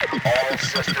All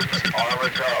systems are a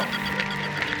go.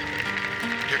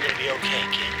 You're gonna be okay,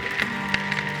 kid.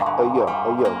 Hey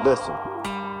yo, listen.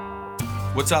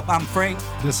 What's up? I'm Frank.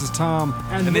 This is Tom.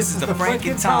 And this is the Frank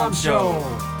and Tom Show.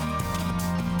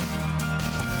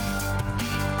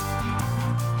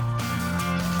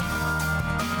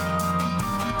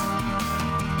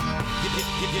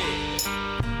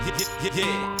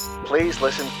 Please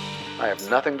listen. I have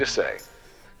nothing to say.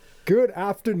 Good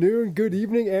afternoon, good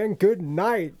evening, and good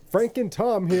night. Frank and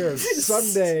Tom here,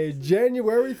 Sunday,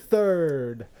 January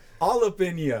 3rd. All up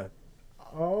in ya.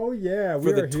 Oh, yeah.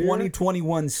 For the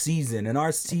 2021 season. And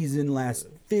our season lasts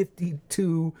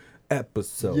 52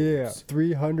 episodes. Yeah,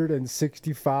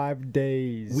 365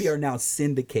 days. We are now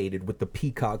syndicated with the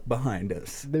peacock behind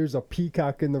us. There's a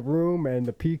peacock in the room, and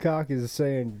the peacock is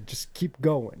saying, just keep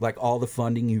going. Like all the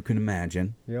funding you can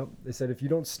imagine. Yep. They said if you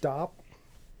don't stop,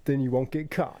 then you won't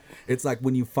get caught. It's like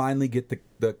when you finally get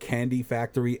the candy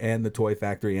factory and the toy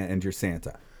factory and your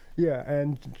Santa. Yeah,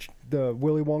 and the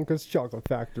Willy Wonka's chocolate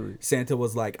factory. Santa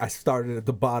was like, I started at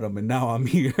the bottom and now I'm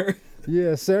here.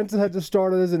 Yeah, Santa had to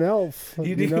start as an elf.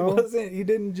 He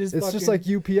didn't just It's just like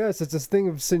UPS. It's this thing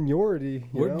of seniority.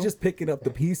 We're just picking up the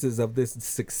pieces of this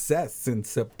success since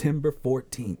September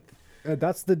 14th.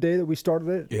 That's the day that we started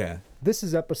it? Yeah. This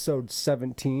is episode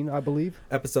 17, I believe.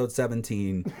 Episode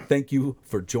 17. Thank you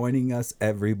for joining us,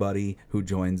 everybody who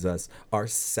joins us. Our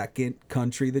second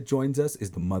country that joins us is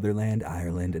the motherland,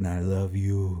 Ireland, and I love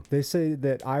you. They say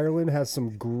that Ireland has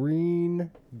some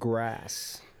green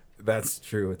grass. That's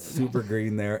true. It's super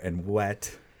green there and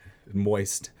wet and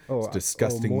moist. It's a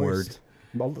disgusting word.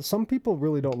 Well, some people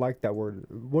really don't like that word.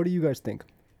 What do you guys think?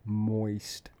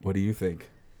 Moist. What do you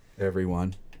think,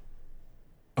 everyone?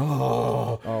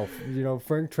 Oh,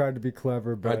 Frank tried to be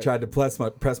clever, but I tried to press my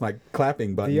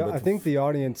clapping button. I think the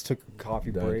audience took a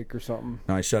coffee break or something.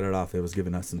 No, I shut it off. It was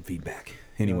giving us some feedback.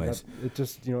 Anyways, it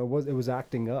just it was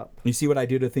acting up. You see what I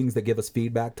do to things that give us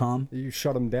feedback, Tom? You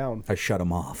shut them down. I shut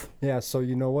them off. Yeah. So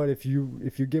you know what? If you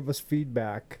give us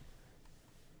feedback,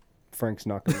 Frank's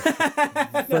not gonna.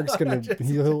 Frank's gonna.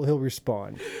 He'll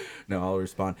respond. No, I'll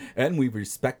respond. And we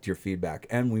respect your feedback,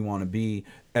 and we want to be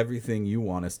everything you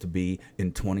want us to be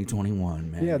in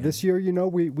 2021, man. Yeah, this year,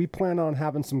 we plan on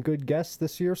having some good guests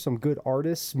this year, some good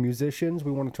artists, musicians.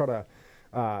 We want to try to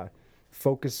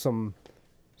focus some.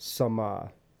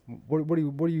 What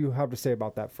do you have to say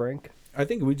about that, Frank? I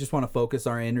think we just want to focus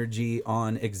our energy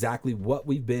on exactly what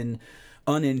we've been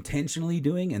unintentionally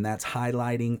doing, and that's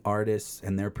highlighting artists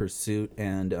and their pursuit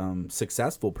and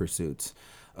successful pursuits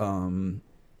in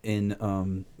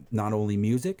not only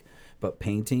music but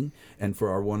painting. And for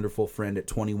our wonderful friend at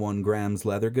 21 Grams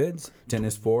Leather Goods,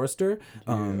 Dennis Forrester,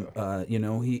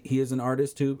 he is an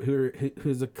artist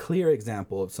who's a clear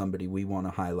example of somebody we want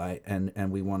to highlight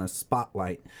and we want to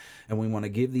spotlight, and we want to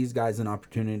give these guys an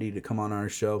opportunity to come on our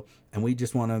show. And we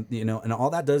just want to, and all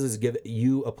that does is give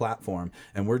you a platform,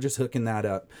 and we're just hooking that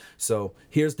up. So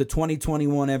here's the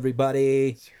 2021,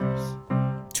 everybody.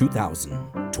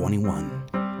 2021.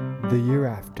 The year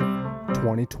after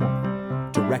 2020.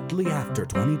 Directly after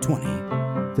 2020.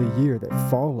 The year that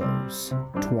follows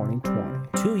 2020.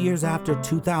 2 years after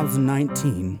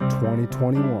 2019.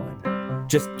 2021.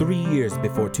 Just 3 years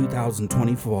before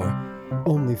 2024.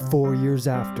 Only 4 years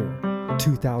after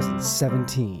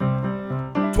 2017.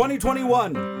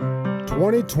 2021.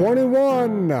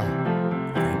 2021.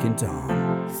 Frank and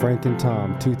Tom. Frank and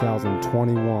Tom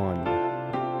 2021.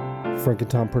 Frank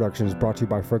and Tom Productions, brought to you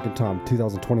by Frank and Tom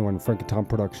 2021. Frank and Tom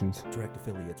Productions. Direct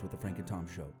affiliates with the Frank and Tom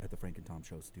Show at the Frank and Tom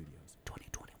Show Studios.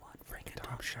 2021 Frank and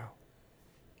Tom Show.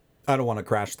 I don't want to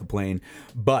crash the plane,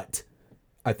 but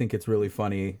I think it's really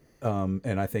funny,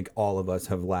 and I think all of us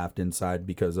have laughed inside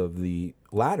because of the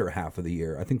latter half of the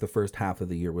year. I think the first half of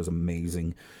the year was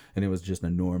amazing, and it was just a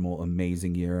normal,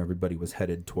 amazing year. Everybody was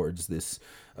headed towards this,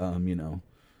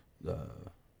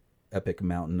 epic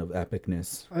mountain of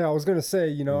epicness. Yeah, I was gonna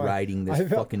say, riding this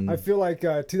fucking. I feel like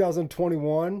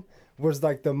 2021 was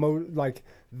like the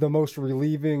most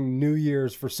relieving New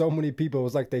Year's for so many people. It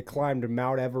was like they climbed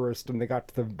Mount Everest and they got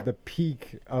to the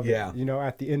peak of it,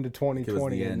 at the end of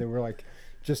 2020, and they were like,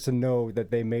 just to know that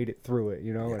they made it through it,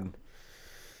 and.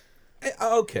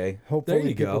 Okay, hopefully there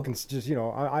you people go. Can just,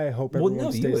 I hope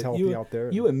everyone stays healthy out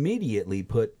there. You immediately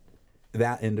put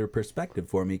that into perspective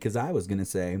for me, because I was gonna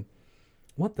say,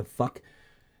 what the fuck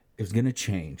is going to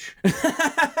change?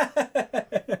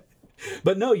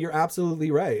 But no, you're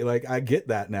absolutely right. Like, I get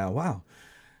that now. Wow.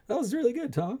 That was really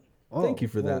good, Tom. Thank you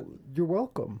for that. You're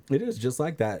welcome. It is just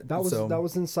like that. That was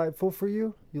insightful for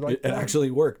you? You like it that?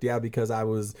 actually worked, yeah, because I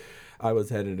was I was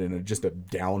headed in just a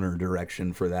downer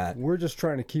direction for that. We're just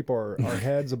trying to keep our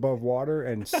heads above water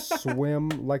and swim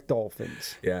like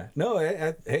dolphins. Yeah. No,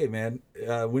 hey, man,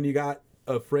 when you got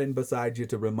a friend beside you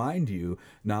to remind you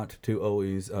not to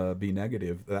always be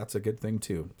negative, that's a good thing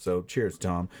too. So cheers,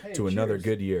 Tom, to another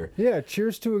good year. Yeah,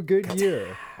 cheers to a good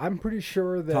year. I'm pretty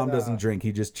sure that Tom doesn't drink.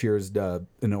 He just cheers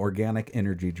an organic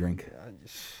energy drink.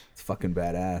 It's fucking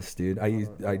badass, dude.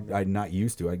 I'm not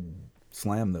used to. I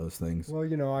slam those things. Well,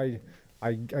 you know,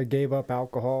 I gave up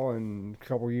alcohol a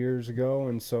couple years ago,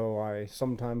 and so I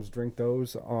sometimes drink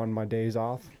those on my days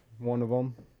off. One of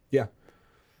them. Yeah.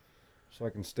 So I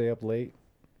can stay up late.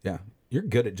 Yeah. You're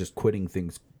good at just quitting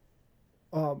things.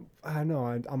 I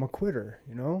know. I'm a quitter,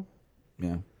 you know?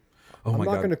 Yeah. Oh, I'm my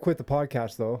not God. going to quit the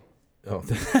podcast, though. Oh,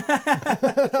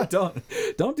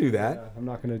 don't do that. Yeah, I'm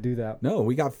not going to do that. No,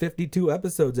 we got 52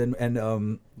 episodes,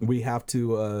 and we have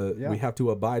to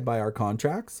abide by our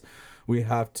contracts. We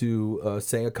have to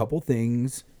say a couple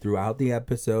things throughout the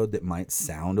episode that might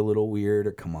sound a little weird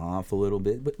or come off a little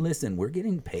bit. But listen, we're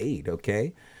getting paid,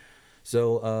 okay?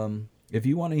 So if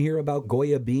you want to hear about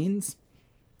Goya beans,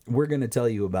 we're going to tell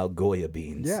you about Goya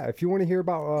beans. Yeah, if you want to hear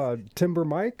about Timber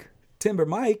Mike,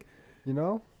 you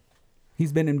know,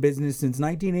 he's been in business since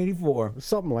 1984.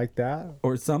 something like that.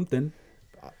 Or something.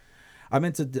 I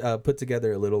meant to put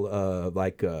together a little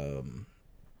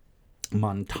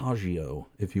montagio,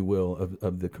 if you will,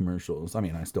 of the commercials. I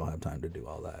mean, I still have time to do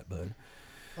all that, but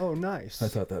Oh, nice. I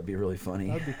thought that'd be really funny.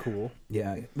 That'd be cool.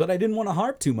 Yeah, but I didn't want to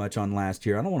harp too much on last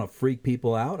year. I don't want to freak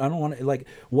people out. I don't want to, like,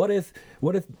 what if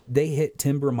they hit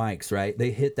Timber Mike's, right?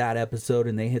 They hit that episode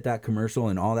and they hit that commercial,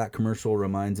 and all that commercial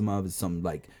reminds them of is some,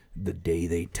 like, the day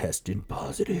they tested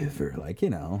positive, or, like, you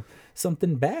know,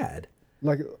 something bad.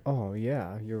 Like, oh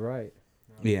yeah, you're right.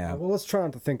 Yeah. Well, let's try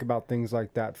not to think about things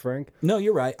like that, Frank. No,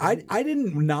 you're right. I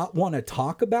didn't not want to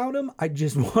talk about him. I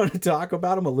just want to talk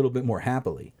about him a little bit more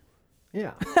happily.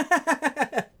 Yeah.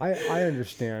 I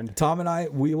understand. Tom and I,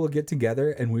 we will get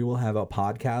together and we will have a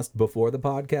podcast before the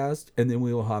podcast, and then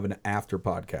we will have an after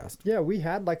podcast. Yeah, we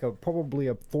had like probably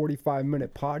a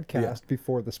 45-minute podcast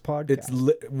before this podcast. It's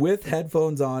with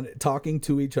headphones on, talking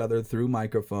to each other through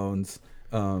microphones.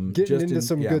 Getting into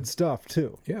some good stuff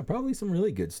too. Yeah, probably some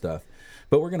really good stuff.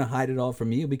 But we're going to hide it all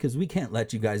from you because we can't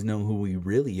let you guys know who we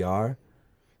really are.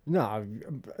 No,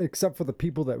 except for the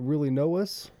people that really know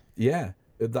us. Yeah.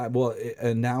 Well,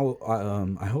 and now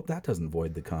I hope that doesn't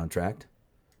void the contract.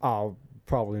 Oh,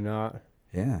 probably not.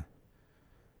 Yeah.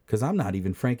 Because I'm not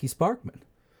even Frankie Sparkman.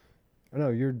 I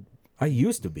know, I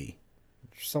used to be.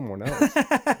 Someone else.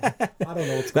 I don't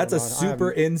know what's going on. That's a super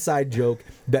inside joke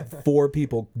that 4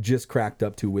 people just cracked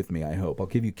up to with me, I hope. I'll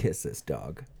give you kisses,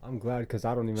 dog. I'm glad because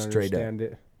I don't even Straight understand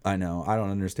it. I know. I don't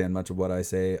understand much of what I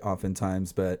say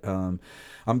oftentimes, but I'm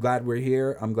glad we're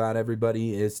here. I'm glad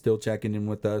everybody is still checking in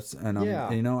with us, and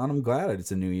I'm glad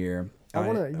it's a new year.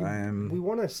 We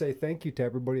want to say thank you to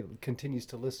everybody that continues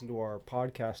to listen to our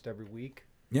podcast every week.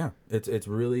 Yeah, it's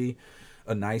really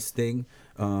a nice thing,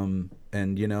 and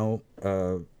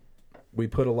we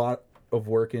put a lot of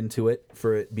work into it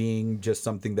for it being just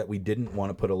something that we didn't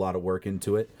want to put a lot of work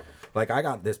into it. Like, I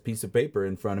got this piece of paper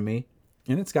in front of me,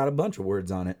 and it's got a bunch of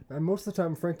words on it. And most of the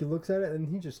time, Frankie looks at it, and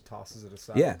he just tosses it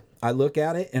aside. Yeah, I look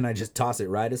at it, and I just toss it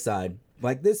right aside.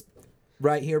 Like, this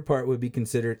right here part would be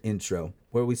considered intro,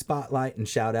 where we spotlight and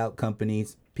shout out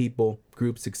companies, people,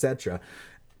 groups, etc.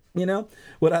 You know,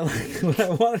 what I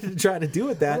wanted to try to do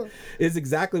with that is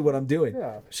exactly what I'm doing.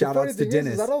 Yeah. Shout outs to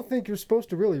Dennis. I don't think you're supposed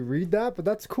to really read that, but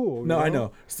that's cool. No, I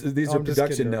know. These are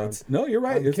production notes. No, you're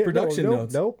right. It's production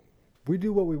notes. Nope. We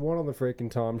do what we want on the Frank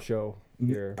and Tom show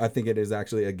here. I think it is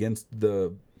actually against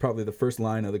probably the first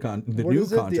line of the what new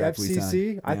is it, contract the we FCC?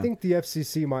 signed. I think the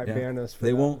FCC might ban us for that.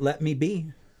 They won't let me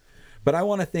be. But I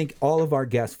want to thank all of our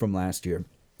guests from last year.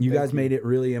 You guys made it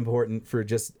really important for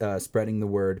just spreading the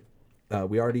word.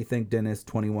 We already thanked Dennis,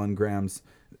 21 grams,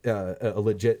 a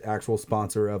legit actual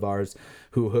sponsor of ours,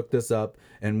 who hooked us up,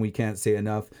 and we can't say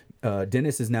enough.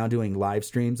 Dennis is now doing live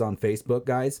streams on Facebook,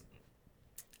 guys.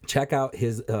 Check out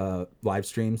his live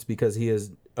streams because he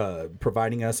is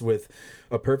providing us with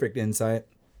a perfect insight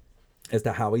as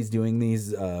to how he's doing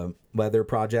these leather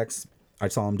projects. I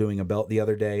saw him doing a belt the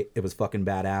other day. It was fucking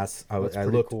badass. I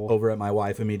looked over at my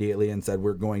wife immediately and said,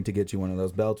 "We're going to get you one of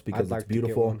those belts because it's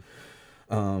beautiful."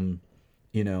 And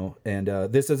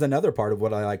this is another part of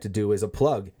what I like to do is a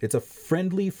plug. It's a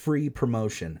friendly, free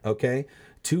promotion, okay,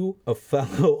 to a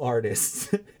fellow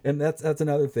artist, and that's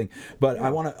another thing. But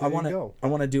I want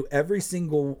to do every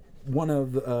single one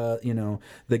of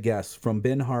the guests, from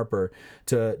Ben Harper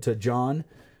to John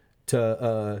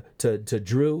to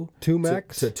Drew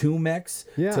Tumex. to Tumex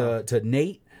to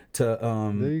Nate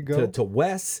There you go. to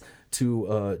Wes,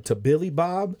 to Billy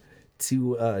Bob,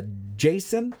 to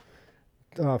Jason,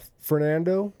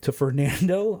 Fernando. to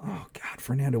Fernando. Oh God,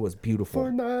 Fernando was beautiful.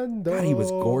 Fernando. God, he was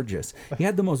gorgeous. He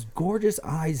had the most gorgeous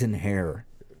eyes and hair.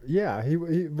 Yeah, he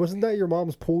wasn't that your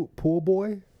mom's pool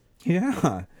boy?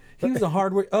 Yeah. He was a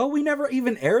hard work. Oh, we never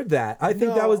even aired that. I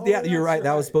think that was you're right.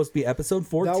 That was supposed to be episode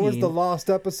 14. That was the lost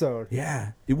episode.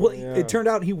 Yeah. It turned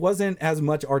out he wasn't as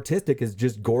much artistic as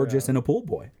just gorgeous and a pool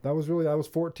boy. That was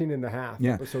 14 and a half.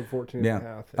 Yeah. Episode 14 and a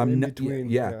half. I'm in not, between.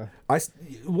 yeah.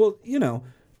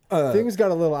 Things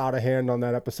got a little out of hand on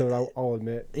that episode, I'll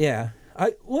admit. Yeah.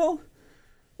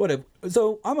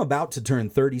 So I'm about to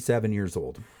turn 37 years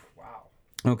old. Wow.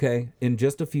 Okay. In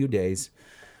just a few days.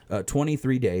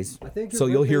 23 days. I think so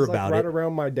you'll hear about right it.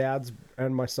 around my dad's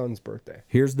and my son's birthday.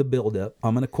 Here's the buildup.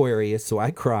 I'm an Aquarius, so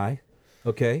I cry.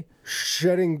 Okay.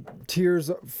 Shedding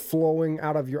tears flowing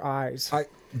out of your eyes.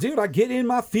 Dude, I get in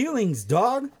my feelings,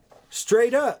 dog.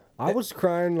 Straight up. I was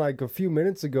crying like a few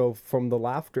minutes ago from the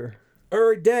laughter.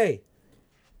 Every day.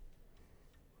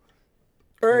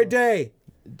 Every day.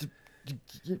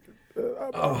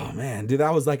 Oh man, dude,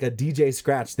 that was like a DJ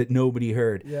scratch that nobody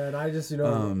heard. Yeah, and I just, I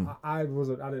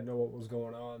didn't know what was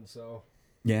going on, so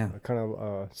yeah, I kind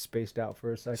of spaced out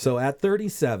for a second. So at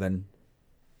 37,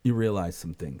 you realize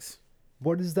some things.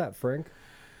 What is that, Frank?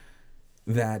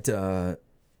 That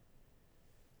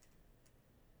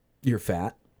you're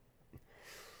fat.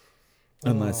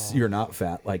 Unless you're not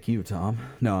fat like you, Tom.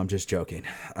 No, I'm just joking.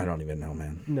 I don't even know,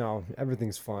 man. No,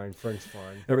 everything's fine. Frank's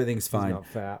fine. Everything's fine. He's not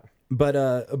fat.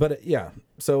 But yeah.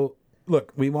 So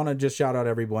look, we want to just shout out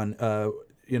everyone.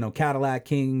 Cadillac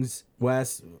Kings,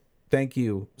 Wes, thank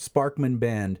you. Sparkman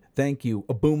Band, thank you.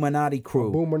 Abumanati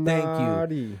Crew,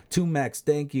 thank you. Tumex,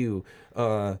 thank you.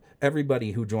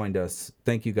 Everybody who joined us,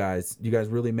 thank you guys. You guys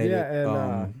really made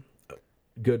it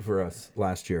good for us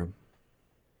last year.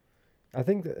 I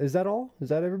think, is that all? Is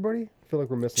that everybody? I feel like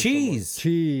we're missing Cheese. Someone.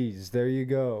 Cheese. There you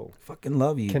go. Fucking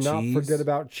love you, Cannot Cheese. forget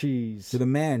about Cheese. To the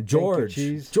man, George. Thank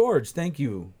you, Cheese. George, thank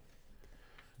you.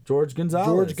 George Gonzalez.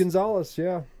 George Gonzalez,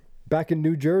 yeah. Back in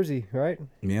New Jersey, right?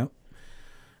 Yep.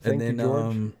 Thank you,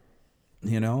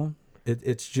 George.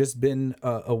 It's just been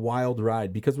a wild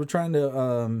ride because we're trying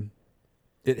to,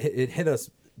 it hit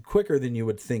us quicker than you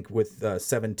would think with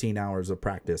 17 hours of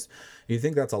practice. You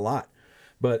think that's a lot.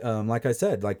 But like I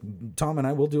said, like Tom and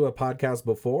I will do a podcast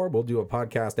before, we'll do a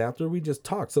podcast after, we just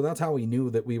talk. So that's how we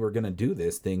knew that we were going to do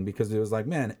this thing, because it was like,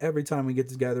 man, every time we get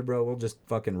together, bro, we'll just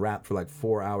fucking rap for like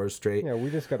 4 hours straight. Yeah,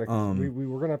 we just got to, we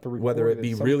were going to have to record whether it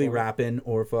be really point. rapping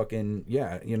or fucking,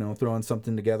 throwing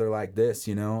something together like this,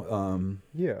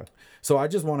 Yeah. So I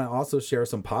just want to also share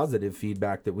some positive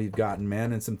feedback that we've gotten,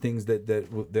 man, and some things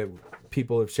that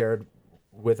people have shared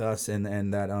with us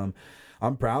and that,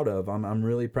 I'm proud of. I'm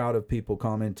really proud of people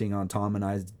commenting on Tom and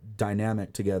I's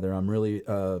dynamic together. I'm really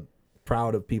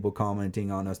proud of people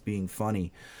commenting on us being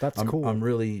funny. That's cool. I'm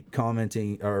really proud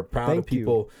of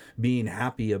people being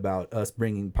happy about us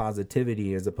bringing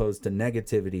positivity as opposed to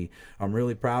negativity. I'm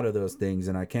really proud of those things,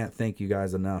 and I can't thank you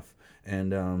guys enough.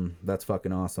 And that's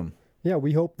fucking awesome. Yeah,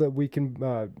 we hope that we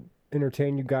can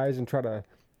entertain you guys and try to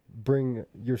bring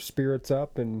your spirits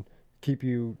up and keep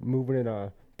you moving in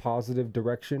a positive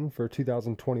direction for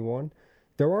 2021.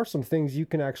 There are some things you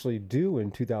can actually do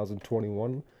in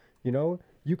 2021.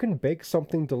 You can bake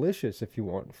something delicious if you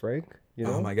want, Frank.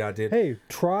 Oh my God, dude. Hey,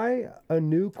 try a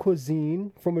new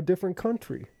cuisine from a different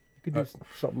country. You could do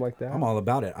something like that. I'm all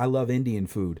about it. I love Indian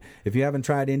food. If you haven't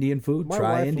tried Indian food,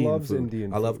 try Indian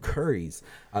food. I love curries.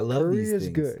 I love curry these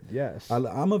things. Curry is good, yes.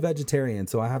 I'm a vegetarian,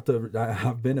 so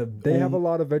They have a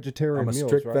lot of vegetarian meals, I'm a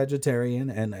strict right? vegetarian,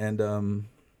 and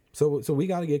so we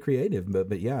got to get creative,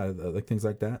 but yeah, like things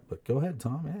like that. But go ahead,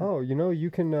 Tom. Yeah. Oh, you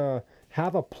can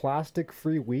have a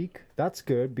plastic-free week. That's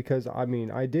good, because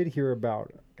I did hear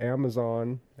about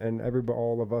Amazon and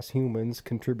all of us humans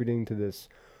contributing to this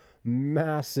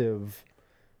massive,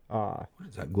 what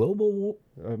is that, global?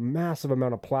 A massive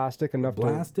amount of plastic, enough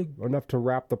to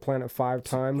wrap the planet 5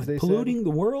 times. They polluting said.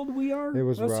 the world. We are. It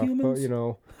was us rough, humans?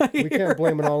 but we can't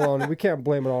blame it all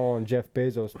on Jeff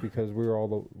Bezos, because we're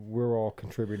all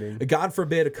contributing. God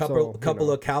forbid a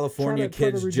couple of California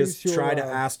kids just try to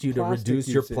ask you to reduce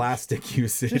your plastic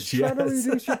usage. Just try to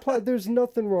reduce your plastic. There's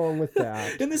nothing wrong with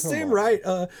that. In the same right,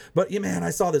 but yeah, man,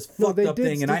 I saw this fucked up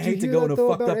thing, and I hate to go in a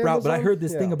fucked up route, but I heard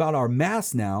this thing about our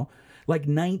masks now. Like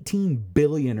 19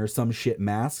 billion or some shit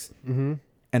masks. Mm-hmm.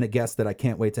 And a guest that I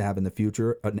can't wait to have in the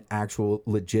future, an actual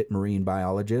legit marine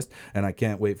biologist. And I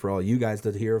can't wait for all you guys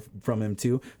to hear from him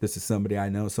too. This is somebody I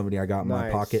know, somebody I got in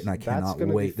my pocket, and I cannot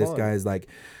wait. This guy is like,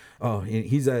 oh,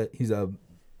 he's a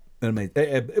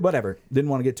Whatever. Didn't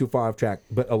want to get too far off track,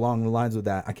 but along the lines of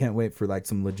that, I can't wait for like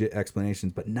some legit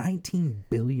explanations. But 19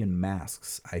 billion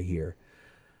masks, I hear,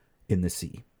 in the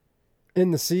sea.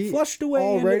 In the sea, Flushed away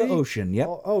already? into the ocean. Yep.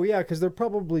 Oh yeah, because they're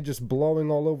probably just blowing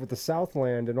all over the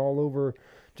Southland and all over,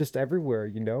 just everywhere.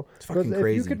 You know, It's fucking If you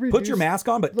crazy. could Put your reduce- mask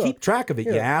on, but Look, keep track of it,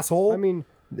 you here, asshole. I mean,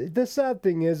 the sad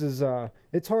thing is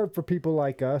it's hard for people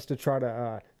like us to try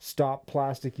to stop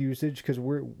plastic usage because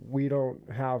we don't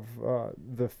have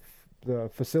the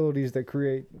facilities that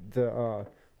create the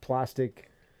plastic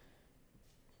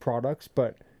products,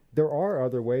 but there are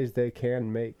other ways they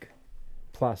can make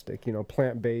plastic, you know,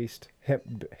 plant-based,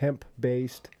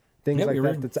 hemp-based, things Yeah, like we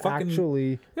were that that's fucking-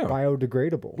 actually yeah.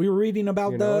 biodegradable. We were reading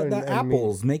about You know, the and I mean-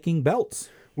 apples making belts.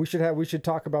 We should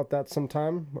talk about that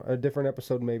sometime, a different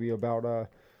episode maybe about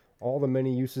all the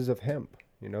many uses of hemp,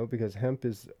 you know, because hemp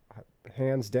is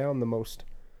hands down the most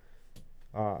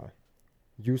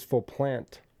useful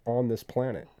plant on this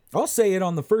planet. I'll say it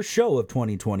on the first show of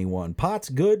 2021. Pot's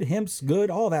good, hemp's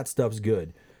good, all that stuff's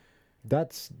good.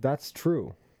 That's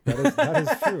true. That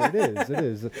is true. It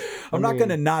is. I'm not going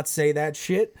to not say that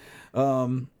shit.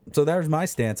 So there's my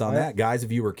stance on that, guys.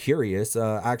 If you were curious,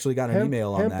 I actually got an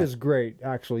email on that. Hemp is great,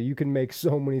 actually. You can make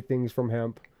so many things from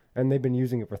hemp, and they've been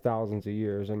using it for thousands of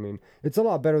years. I mean, it's a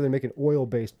lot better than making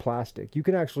oil-based plastic. You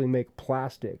can actually make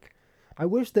plastic. I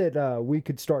wish that we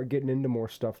could start getting into more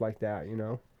stuff like that, you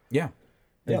know? Yeah.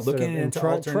 Yeah, Instead looking of- into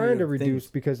trying to alternative reduce,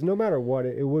 things. because no matter what,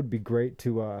 it would be great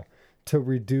to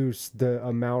reduce the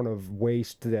amount of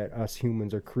waste that us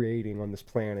humans are creating on this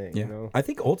planet, Yeah. you know? I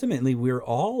think ultimately we're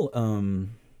all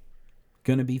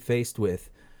going to be faced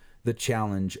with the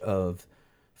challenge of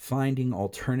finding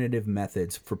alternative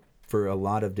methods for a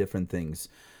lot of different things.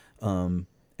 And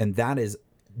that is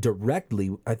directly,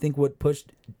 I think, what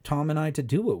pushed Tom and I to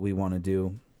do what we want to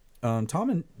do.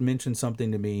 Tom mentioned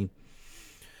something to me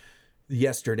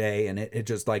yesterday, and it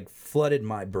just like flooded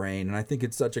my brain, and I think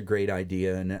it's such a great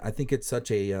idea, and I think it's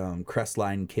such a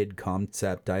Crestline kid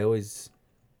concept. I always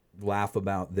laugh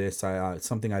about this. It's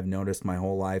something I've noticed my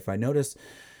whole life. I notice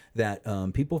that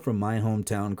people from my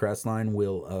hometown, Crestline,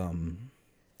 will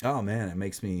oh man, it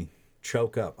makes me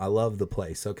choke up. I love the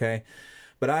place, okay?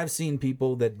 But I've seen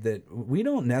people that we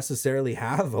don't necessarily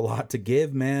have a lot to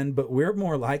give, man, but we're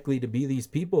more likely to be these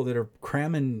people that are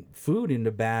cramming food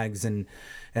into bags and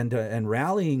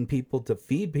rallying people to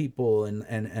feed people.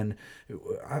 And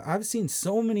I've seen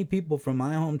so many people from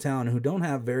my hometown who don't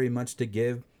have very much to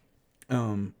give,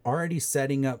 already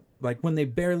setting up, like when they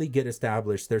barely get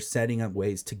established, they're setting up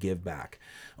ways to give back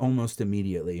almost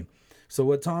immediately. So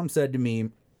what Tom said to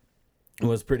me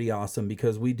was pretty awesome,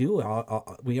 because we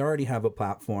already have a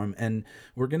platform, and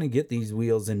we're going to get these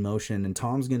wheels in motion, and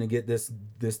Tom's going to get this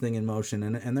thing in motion,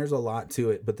 and there's a lot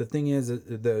to it. But the thing is,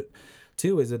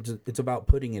 it's about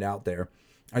putting it out there.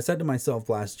 I said to myself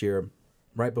last year,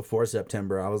 right before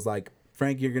September, I was like,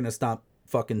 Frank, you're going to stop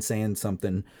fucking saying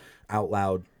something out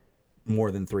loud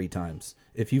more than 3 times.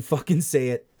 If you fucking say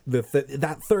it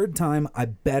that third time, I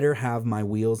better have my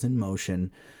wheels in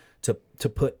motion to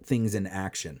put things in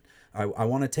action. I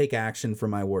want to take action for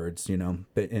my words, you know,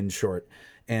 but in short.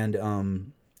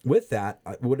 And with that,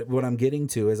 what I'm getting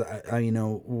to is, you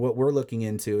know, what we're looking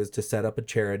into is to set up a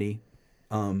charity.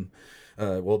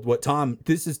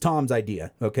 This is Tom's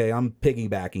idea, okay? I'm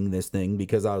piggybacking this thing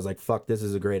because I was like, fuck, this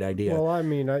is a great idea. Well, I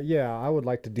mean, yeah, I would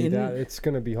like to do that. It's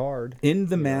going to be hard. In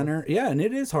the manner, yeah, and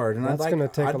it is hard. And That's going to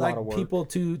take a lot of work. People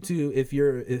to if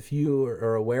you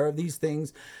are aware of these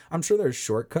things, I'm sure there's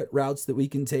shortcut routes that we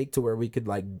can take to where we could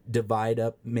like divide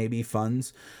up maybe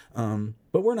funds.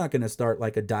 But we're not going to start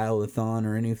like a dial-a-thon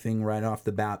or anything right off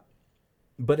the bat.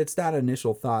 But it's that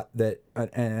initial thought that,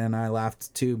 and I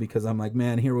laughed too, because I'm like,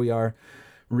 man, here we are,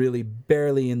 really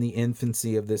barely in the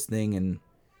infancy of this thing, and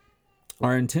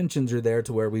our intentions are there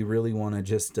to where we really want to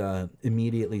just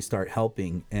immediately start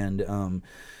helping. And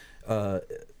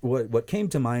what came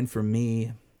to mind for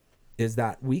me is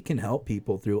that we can help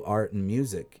people through art and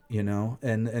music, you know,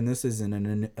 and this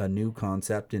isn't a new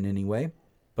concept in any way,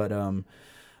 but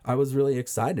I was really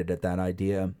excited at that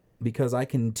idea, because I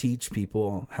can teach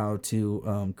people how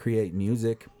to create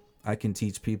music. I can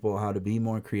teach people how to be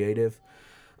more creative.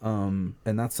 And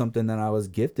that's something that I was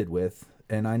gifted with.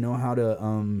 And I know how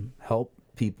to help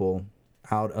people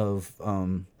out of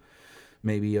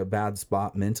maybe a bad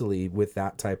spot mentally with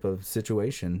that type of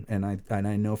situation. And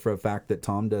I know for a fact that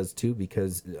Tom does too,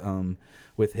 because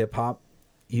with hip hop,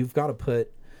 you've got to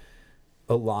put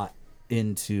a lot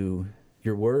into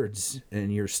your words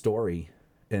and your story,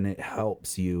 and it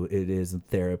helps you. It is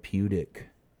therapeutic.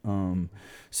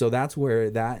 So that's where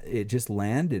it just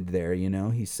landed there, you know.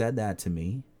 He said that to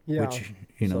me, Yeah. which,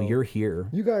 you know, So, you're here.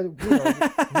 You guys,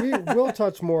 we'll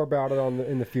touch more about it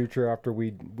in the future after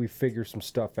we figure some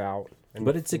stuff out. And,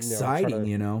 But it's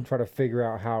exciting, Try to figure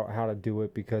out how to do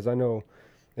it, because I know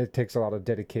it takes a lot of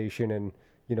dedication, and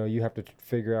you have to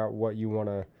figure out what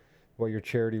your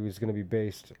charity was going to be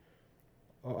based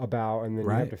about, and then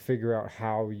you have to figure out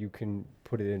how you can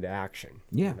put it into action.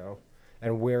 Yeah.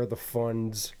 And where the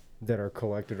funds that are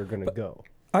collected are going to go.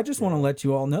 I just want to let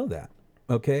you all know that.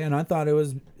 Okay, and I thought it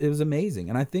was amazing,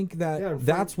 and I think that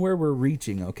that's where we're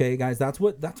reaching. Okay, guys, that's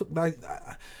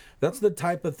the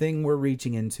type of thing we're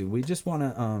reaching into. We just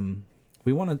want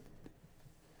to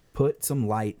put some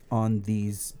light on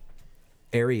these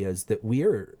areas that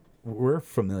we're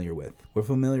familiar with. We're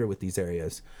familiar with these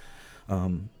areas,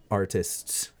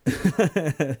 artists,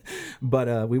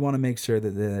 but we want to make sure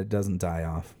that it doesn't die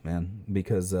off, man.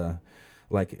 Because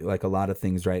like a lot of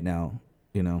things right now,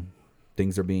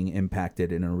 things are being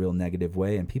impacted in a real negative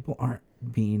way, and people aren't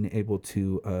being able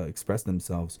to express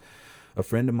themselves. A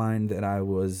friend of mine that I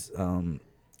was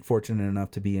fortunate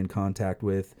enough to be in contact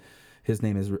with, his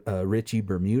name is Richie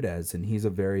Bermudez, and he's a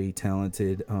very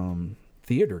talented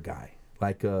theater guy,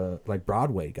 like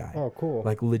Broadway guy. Oh, cool.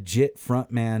 Like legit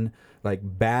frontman, like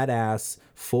badass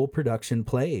full production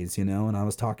plays, And I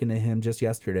was talking to him just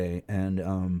yesterday,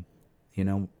 and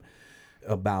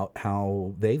about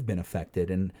how they've been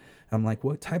affected, and I'm like,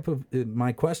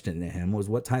 my question to him was,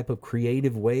 what type of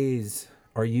creative ways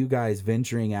are you guys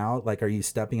venturing out? Like, are you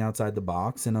stepping outside the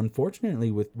box? And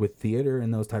unfortunately with theater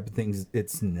and those type of things,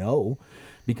 it's no,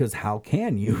 because how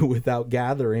can you without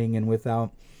gathering and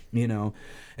without,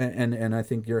 and I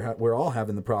think we're all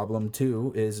having the problem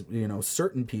too, is,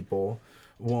 certain people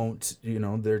won't,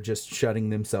 they're just shutting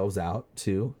themselves out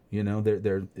too.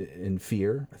 They're in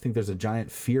fear. I think there's a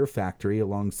giant fear factory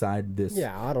alongside this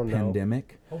I don't know.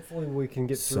 pandemic. Hopefully we can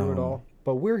get through it all.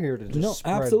 But we're here to just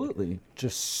spread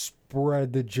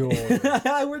the joy.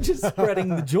 We're just spreading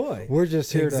the joy. We're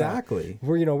just here exactly.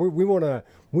 We want to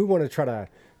try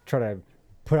to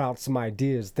put out some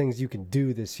ideas, things you can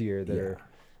do this year that are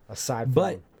aside from.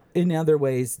 But in other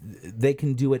ways, they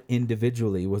can do it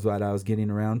individually, was what I was getting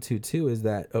around to too, is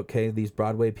that, okay, these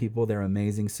Broadway people, they're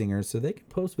amazing singers, so they can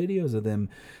post videos of them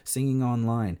singing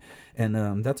online.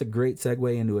 And that's a great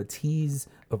segue into a tease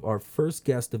of our first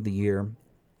guest of the year.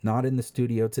 Not in the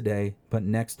studio today, but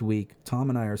next week. Tom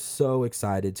and I are so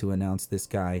excited to announce this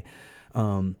guy.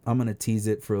 I'm gonna tease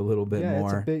it for a little bit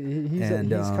more. He's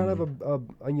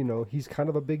kind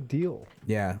of a big deal.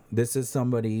 Yeah, this is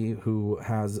somebody who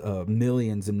has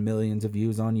millions and millions of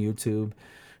views on YouTube,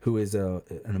 who is an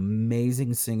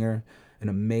amazing singer, an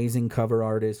amazing cover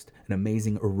artist, an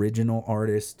amazing original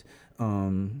artist.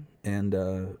 And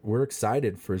we're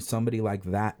excited for somebody like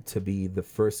that to be the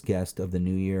first guest of the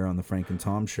new year on the Frank and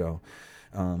Tom Show,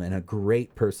 and a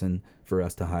great person for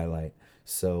us to highlight.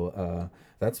 So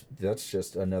that's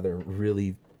just another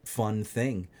really fun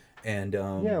thing. And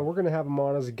we're gonna have him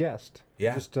on as a guest.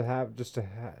 Yeah, just to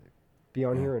be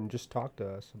on here and just talk to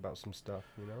us about some stuff.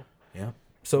 Yeah.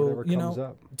 So whatever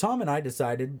up. Tom and I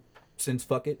decided, since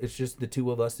fuck it, it's just the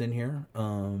two of us in here.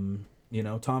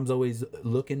 Tom's always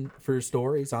looking for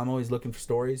stories. I'm always looking for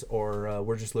stories, or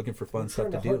we're just looking for fun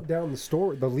stuff to do. Hunt down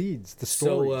the leads, the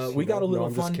stories. So we got a little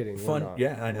fun.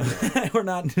 Yeah, I know. We're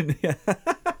not.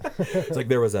 It's like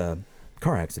there was a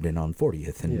car accident on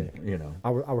 40th, and I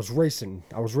was racing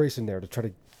there to try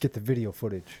to get the video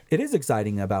footage. It is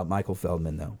exciting about Michael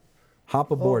Feldman, though. Hop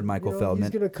aboard, Michael Feldman.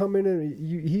 He's gonna come in and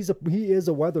he is a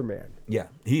weatherman. Yeah,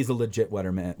 he's a legit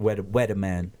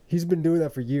weatherman. He's been doing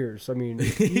that for years. I mean,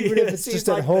 even if it's just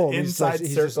at home, inside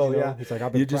circle. He's like,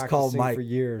 I've been practicing for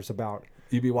years about.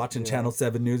 You'd be watching Channel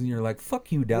 7 News and you're like,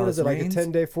 fuck you, Dallas Raines. What is it, like a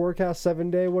 10-day forecast,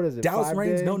 7-day? What is it, Dallas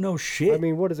Raines don't know shit. I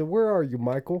mean, what is it? Where are you,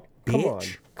 Michael? Come on,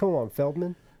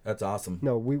 Feldman. That's awesome.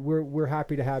 No, we're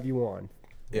happy to have you on.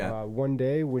 Yeah. One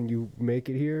day when you make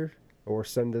it here, or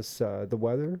send us the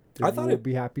weather, we'll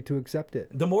be happy to accept it.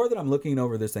 The more that I'm looking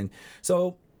over this thing,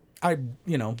 so I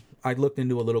looked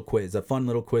into a little quiz, a fun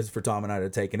little quiz for Tom and I to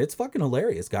take, and it's fucking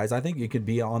hilarious, guys. I think you could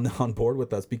be on board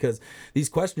with us, because these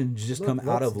questions just come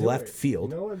out of left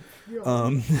field.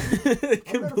 I'm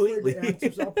completely. I'm not afraid to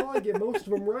answer, I'll probably get most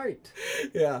of them right.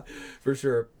 Yeah, for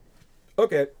sure.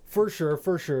 Okay. For sure.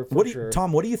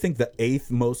 Tom, what do you think the 8th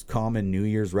most common New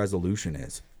Year's resolution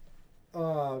is?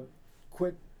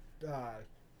 Quit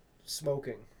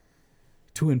smoking.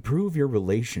 To improve your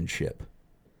relationship.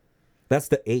 That's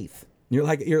the 8th. You're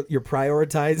like you're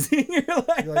prioritizing. You're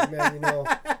like, man,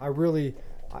 I really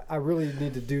I really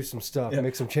need to do some stuff,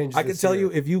 make some changes. I can tell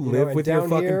you, if you live and with your down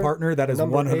fucking here, partner, that is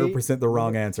number 100% the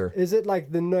wrong answer. Is it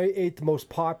like the 8th most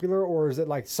popular, or is it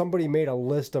like somebody made a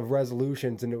list of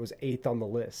resolutions and it was 8th on the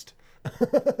list?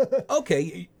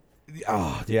 Okay.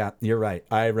 Oh, yeah, you're right.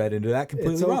 I read into that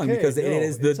completely It's wrong okay. because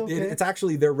No, it's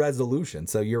actually their resolution.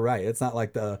 So you're right. It's not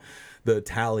like the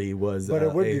tally was. But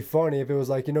it would be funny if it was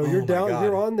like, you're my down, God.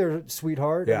 you're on there,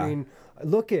 sweetheart. Yeah. I mean,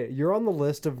 look you're on the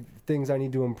list of things I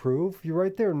need to improve. You're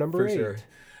right there, number 8. Sure.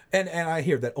 And I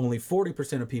hear that only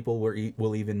 40% of people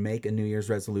will even make a New Year's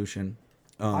resolution.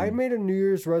 I made a New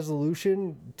Year's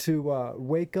resolution to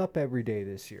wake up every day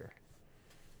this year.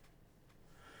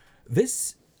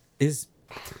 This is.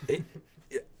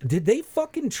 Did they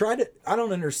fucking try to? I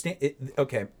don't understand.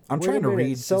 Okay, I'm Wait trying a to minute.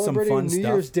 read some Celebrating fun New stuff.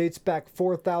 Year's dates back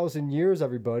 4,000 years,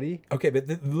 everybody. Okay, but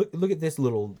look at this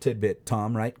little tidbit,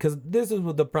 Tom. Right? Because this is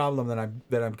the problem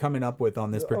that I'm coming up with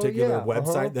on this particular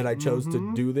website that I chose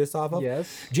to do this off of.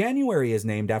 Yes. January is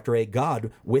named after a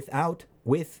god with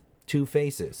two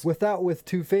faces. Without with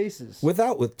two faces. With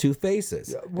two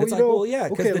faces. Well, It's like, well, yeah,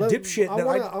 because the dipshit that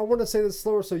I want to say this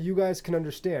slower so you guys can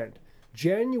understand.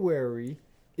 January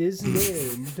is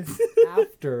named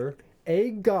after a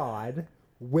god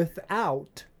with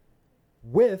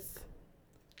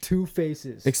two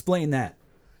faces. Explain that.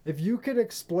 If you can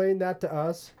explain that to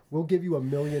us, we'll give you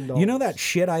 $1 million. You know that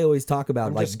shit I always talk about,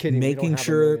 I'm like just kidding, we don't making have $1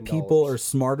 sure million. people are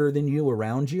smarter than you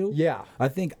around you? Yeah. I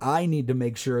think I need to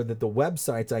make sure that the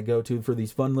websites I go to for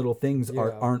these fun little things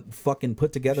aren't fucking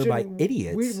put together by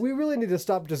idiots. We really need to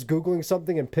stop just Googling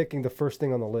something and picking the first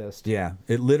thing on the list. Yeah,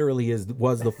 it literally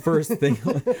was the first thing.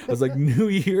 I was like, New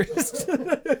Year's.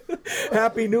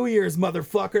 Happy New Year's,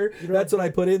 motherfucker. That's what I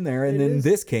put in there, and then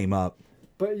this came up.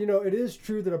 But, it is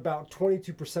true that about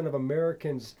 22% of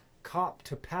Americans cop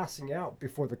to passing out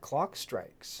before the clock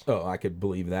strikes. Oh, I could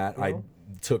believe that. I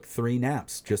took 3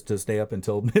 naps just to stay up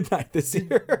until midnight this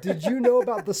year. Did you know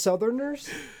about the Southerners?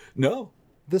 No.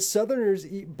 The Southerners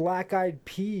eat black-eyed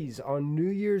peas on New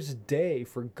Year's Day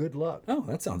for good luck. Oh,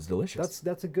 that sounds delicious.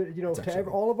 That's a good,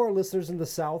 all of our listeners in the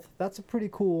South, that's a pretty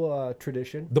cool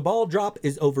tradition. The ball drop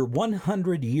is over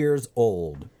 100 years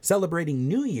old. Celebrating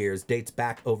New Year's dates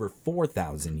back over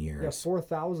 4,000 years. Yeah,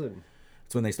 4,000.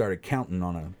 That's when they started counting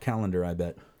on a calendar, I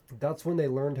bet. That's when they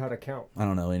learned how to count. I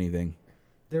don't know anything.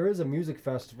 There is a music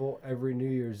festival every New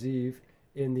Year's Eve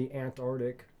in the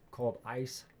Antarctic called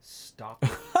Ice Stock.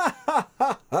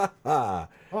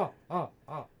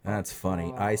 That's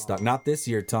funny. Ice stock. Not this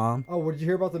year, Tom. Oh, did you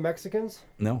hear about the Mexicans?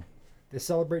 No. They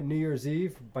celebrate New Year's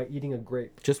Eve by eating a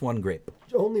grape. Just one grape.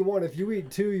 Only one. If you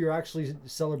eat 2, you're actually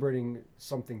celebrating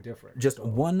something different. Just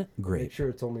one grape. Make sure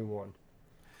it's only one.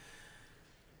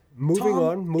 Moving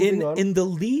on. In the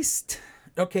least,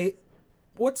 okay,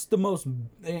 what's the most,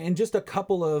 in just a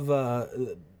couple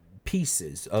of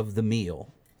pieces of the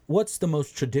meal, what's the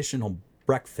most traditional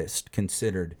breakfast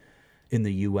considered in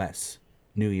the U.S.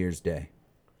 New Year's Day?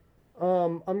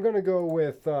 I'm going to go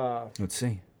with Let's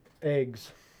see.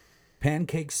 Eggs.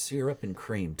 Pancakes, syrup, and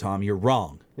cream. Tom, you're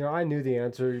wrong. I knew the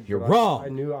answer. You're wrong.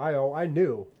 I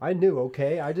knew.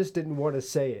 Okay, I just didn't want to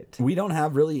say it. We don't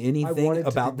have really anything wanted to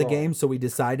about be the wrong. game, so we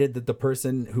decided that the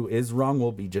person who is wrong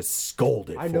will be just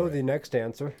scolded. I know for it. the next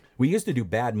answer. We used to do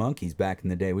bad monkeys back in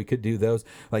the day. We could do those.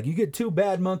 Like, you get 2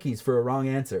 bad monkeys for a wrong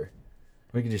answer.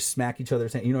 We could just smack each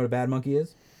other's hand. You know what a bad monkey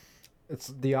is? It's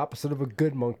the opposite of a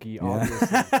good monkey,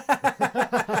 obviously.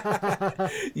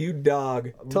 You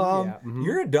dog. Tom, Yeah,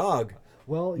 you're a dog.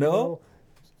 Well, No?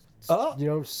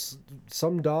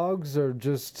 some dogs are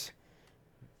just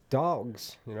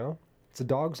dogs, It's a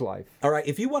dog's life. All right,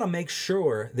 if you want to make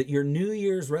sure that your New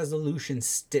Year's resolution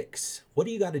sticks, what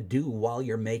do you got to do while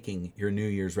you're making your New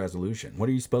Year's resolution? What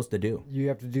are you supposed to do? You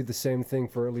have to do the same thing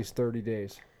for at least 30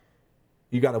 days.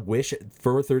 You got to wish it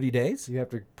for 30 days? You have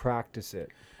to practice it.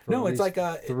 For No, at it's least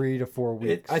like 3 to 4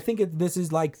 weeks. I think this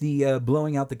is like the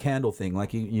blowing out the candle thing.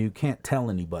 Like you can't tell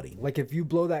anybody. Like if you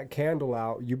blow that candle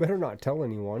out, you better not tell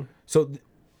anyone. So,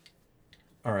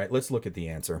 all right, let's look at the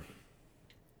answer.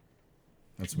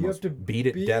 That's You have to beat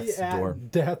at death's door.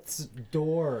 Death's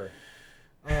door.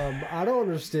 I don't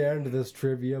understand this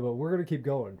trivia, but we're gonna keep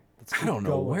going. Let's I keep don't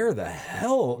know going. where the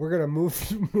hell. We're gonna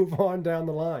move on down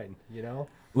the line.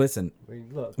 Listen, I mean,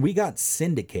 look. we got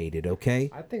syndicated, okay?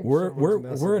 I think we're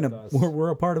someone's we're in messing a with us. we're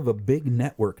a part of a big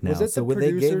network now. Was it so the when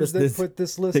they gave us producers that put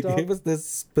this list they up? gave us this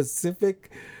specific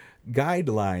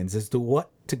guidelines as to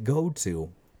what to go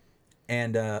to,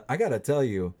 and I gotta tell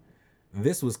you,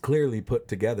 this was clearly put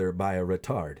together by a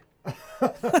retard.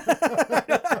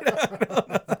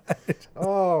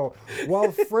 Oh,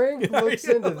 while Frank looks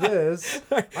into this,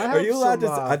 I have Are you allowed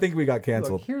some, to? I think we got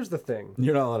canceled. Look, here's the thing.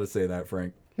 You're not allowed to say that,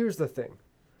 Frank. Here's the thing.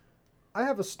 I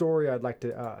have a story I'd like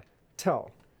to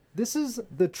tell. This is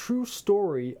the true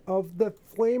story of the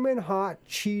Flamming Hot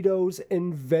Cheetos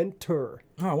inventor.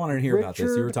 Oh, I wanted to hear about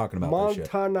this. You were talking about this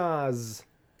shit. Montanaz.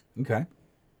 Okay.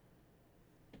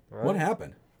 Right? What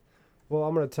happened? Well,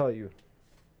 I'm going to tell you.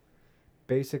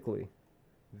 Basically,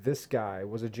 this guy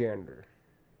was a janitor.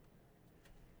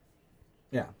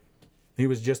 Yeah. He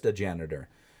was just a janitor.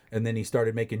 And then he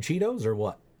started making Cheetos or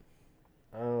what?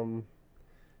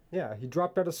 Yeah, he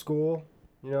dropped out of school.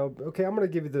 You know, okay, I'm going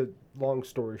to give you the long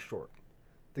story short.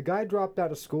 The guy dropped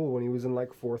out of school when he was in like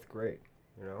 4th grade,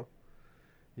 you know.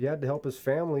 He had to help his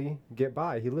family get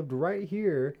by. He lived right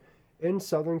here in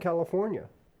Southern California.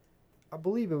 I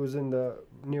believe it was in the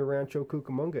near Rancho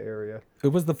Cucamonga area. It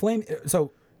was the flame.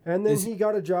 So, and then he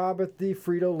got a job at the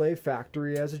Frito-Lay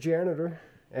factory as a janitor.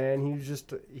 And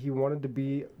he wanted to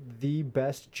be the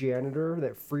best janitor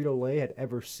that Frito-Lay had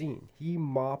ever seen. He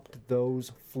mopped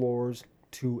those floors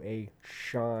to a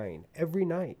shine every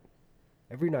night.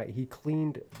 Every night he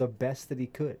cleaned the best that he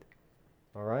could.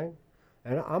 All right?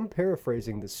 And I'm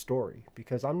paraphrasing this story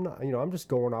because I'm not, I'm just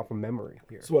going off of memory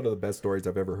here. It's one of the best stories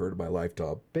I've ever heard in my life,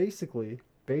 Tom. Basically,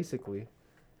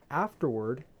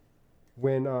 afterward,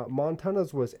 when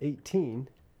Montanez was 18,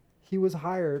 he was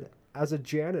hired as a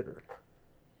janitor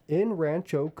in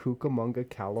Rancho Cucamonga,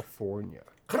 California.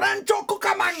 Rancho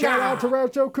Cucamonga! Shout out to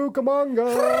Rancho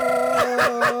Cucamonga!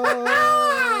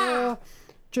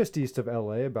 Just east of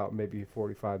LA, about maybe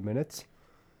 45 minutes.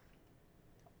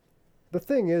 The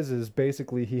thing is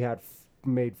basically he had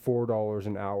made $4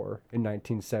 an hour in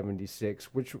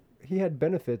 1976, which he had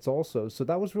benefits also, so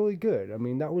that was really good. I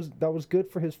mean, that was good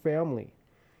for his family.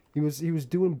 He was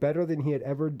doing better than he had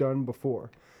ever done before.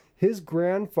 His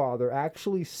grandfather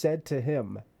actually said to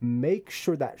him, "Make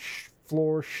sure that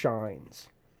floor shines,"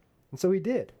 and so he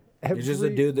did. He's just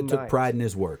a dude that took pride in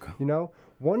his work. You know,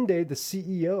 one day the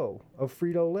CEO of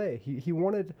Frito-Lay, he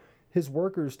wanted his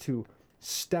workers to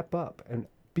step up and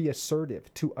be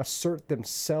assertive, to assert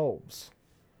themselves,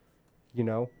 you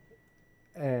know,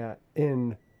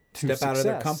 in step out of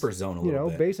their comfort zone a little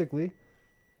bit. Basically.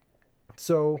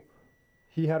 So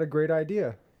he had a great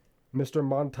idea. Mr.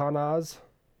 Montanaz,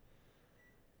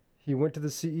 he went to the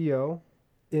CEO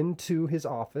into his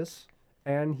office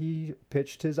and he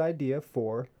pitched his idea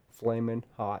for Flamming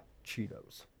Hot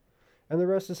Cheetos. And the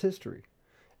rest is history.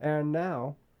 And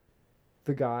now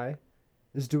the guy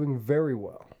is doing very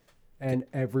well. And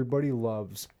everybody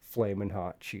loves Flamming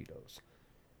Hot Cheetos.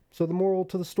 So the moral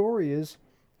to the story is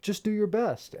just do your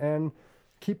best and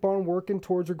keep on working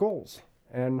towards your goals.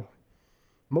 And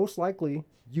most likely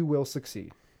you will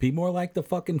succeed. Be more like the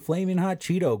fucking Flamming Hot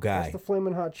Cheeto guy. That's the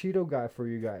Flamming Hot Cheeto guy for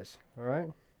you guys. All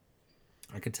right?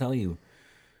 I could tell you,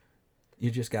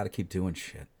 you just got to keep doing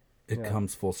shit. It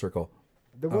comes full circle.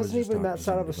 There wasn't even that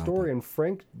side of a story, and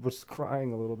Frank was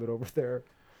crying a little bit over there.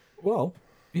 Well,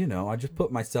 you know, I just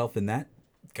put myself in that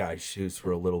guy's shoes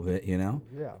for a little bit, you know?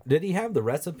 Yeah. Did he have the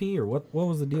recipe, or what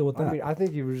was the deal with that? I mean, I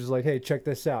think he was just like, hey, check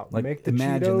this out. Like, make the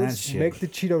imagine Cheetos, that shit. make the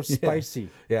Cheetos spicy.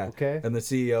 Yeah. Okay? And the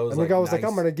CEO was and the like, guy was nice. like,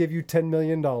 I'm going to give you $10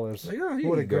 million. Yeah, here what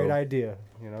you a great go. idea,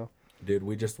 you know? Dude,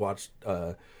 we just watched,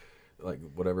 like,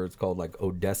 whatever it's called, like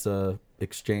Odessa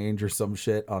Exchange or some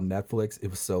shit on Netflix. It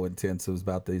was so intense. It was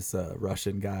about this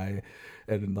Russian guy,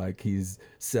 and, like, he's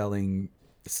selling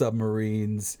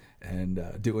submarines and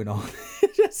doing all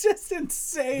it's just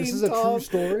insane. This is a true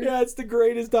story. Yeah, it's the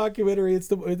greatest documentary.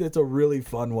 It's a really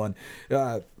fun one.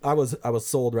 I was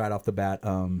sold right off the bat.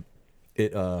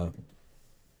 It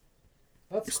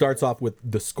starts off with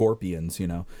the Scorpions, you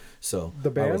know. So the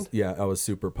band. I was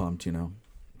super pumped, you know.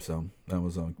 So that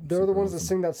was they're the ones that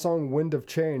sing that song "Wind of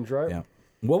Change," right? Yeah.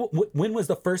 When was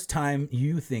the first time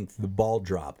you think the ball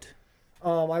dropped?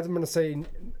 I'm gonna say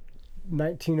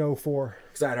 1904.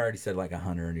 Because I'd already said like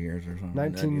 100 years or something.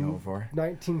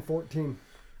 1914.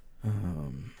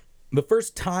 The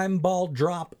first time ball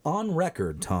drop on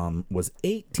record, Tom, was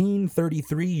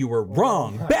 1833. You were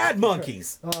wrong. Bad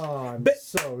Monkeys. Oh, I'm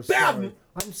so bad. sorry.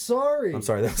 I'm sorry. I'm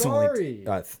sorry. That was only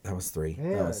that was 3.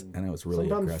 Man. And it was really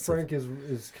Sometimes aggressive. Frank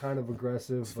is kind of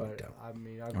aggressive, but I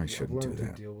mean, I've shouldn't learned do to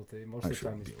that. deal with it. Most of the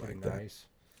time, he's pretty nice.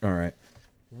 All right.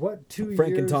 What 2 Frank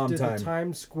and years Tom did time. the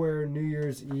Times Square New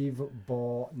Year's Eve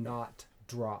ball not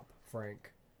drop,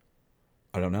 Frank?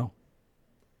 I don't know.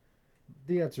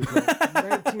 The answer is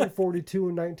 1942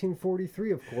 and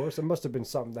 1943, of course. It must have been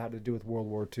something that had to do with World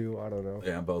War II. I don't know.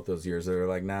 Yeah, both those years they were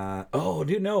like, nah. Oh,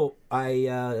 dude, no.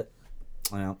 I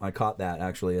caught that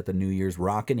actually at the New Year's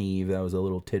Rockin' Eve. That was a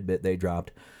little tidbit they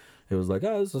dropped. It was like,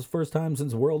 oh, this is the first time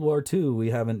since World War II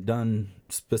we haven't done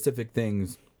specific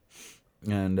things.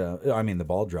 And I mean, the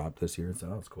ball dropped this year, so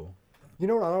that was cool. You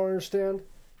know what I don't understand?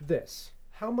 This.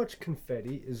 how much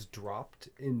confetti is dropped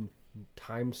in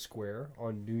Times Square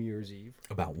on New Year's Eve?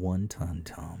 About 1 ton,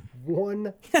 Tom.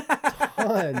 1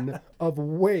 ton of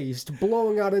waste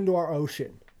blowing out into our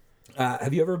ocean.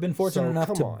 Have you ever been fortunate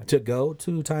enough to go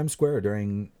to Times Square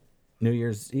during New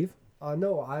Year's Eve?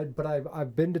 No,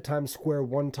 I've been to Times Square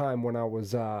one time when I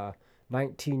was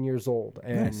 19 years old,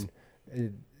 and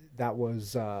that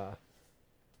was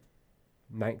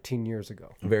 19 years ago.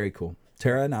 Very cool.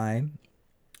 Tara and I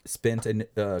spent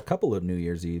a couple of New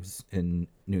Year's Eves in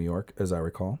New York, as I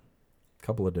recall. A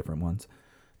couple of different ones.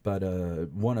 But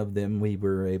one of them we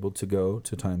were able to go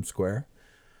to Times Square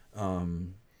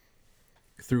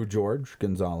through George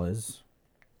Gonzalez,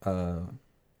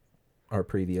 our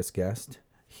previous guest.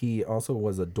 He also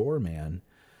was a doorman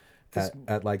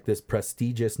at like this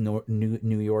prestigious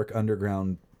New York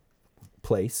underground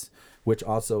place, which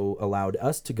also allowed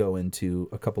us to go into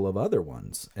a couple of other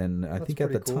ones. And I think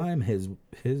at the time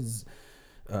his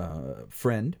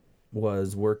friend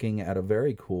was working at a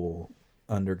very cool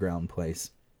underground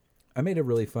place. I made a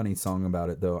really funny song about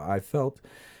it, though. I felt,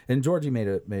 and Georgie made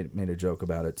a joke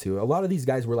about it too. A lot of these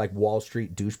guys were like Wall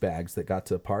Street douchebags that got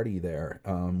to party there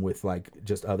with like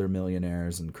just other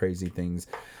millionaires and crazy things.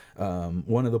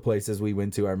 One of the places we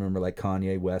went to, I remember like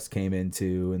Kanye West came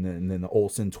into, and then the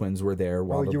Olsen twins were there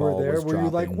while the ball was dropping. Were you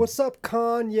like, "What's up,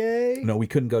 Kanye"? No, we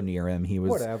couldn't go near him. He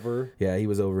was whatever. Yeah, he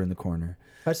was over in the corner.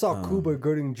 I saw Cuba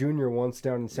Gooding Jr. once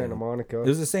down in Santa Monica. It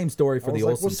was the same story for the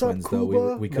Olsen twins,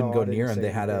 though. We couldn't go near them.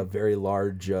 They had a very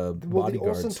large bodyguards. The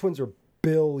Olsen twins are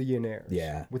billionaires.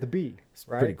 Yeah. With a B,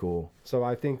 right? Pretty cool. So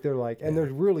I think they're like, and they're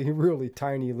really, really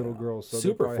tiny little girls. So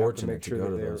super fortunate to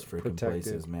go to those freaking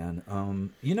places,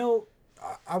 man. You know,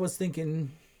 I was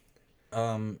thinking...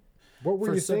 what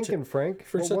were you thinking, Frank?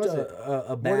 For such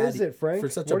a bad... What is it, Frank? For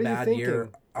such a bad year,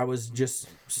 I was just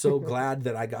so glad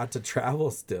that I got to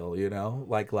travel still, you know?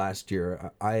 Like last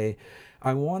year. I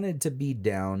wanted to be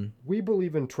down... We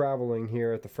believe in traveling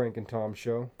here at the Frank and Tom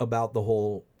Show. About the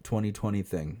whole 2020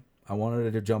 thing. I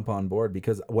wanted to jump on board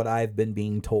because what I've been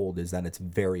being told is that it's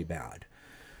very bad.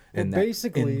 And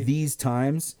basically... in these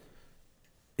times,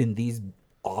 in these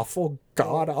awful,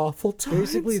 god-awful times...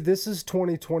 Basically, this is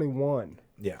 2021.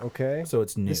 Yeah. Okay. So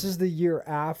it's new. This is the year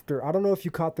after. I don't know if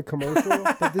you caught the commercial,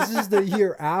 but this is the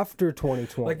year after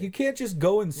 2020. Like you can't just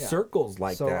go in circles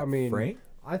like that. I mean, Frank.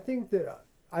 I think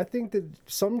that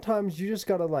sometimes you just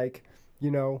gotta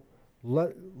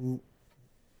let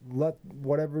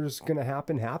whatever's gonna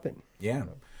happen. Yeah. You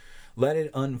know? Let it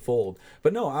unfold.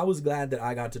 But no, I was glad that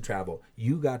I got to travel.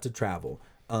 You got to travel.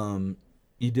 You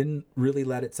didn't really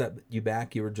let it set you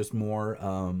back. You were just more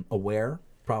aware.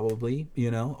 Probably,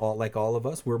 all of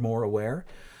us, we're more aware.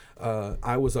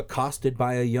 I was accosted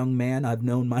by a young man I've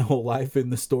known my whole life in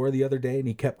the store the other day, and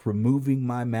he kept removing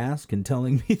my mask and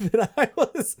telling me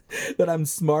that I'm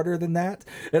smarter than that.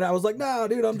 And I was like, "No,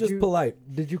 dude, I'm just polite."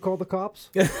 Did you call the cops?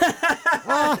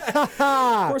 Of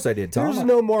course I did, Tom. There's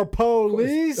no more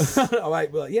police.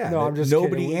 Well, yeah. No, I'm just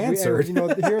nobody kidding. answered.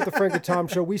 Here at the Frank and Tom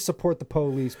Show, we support the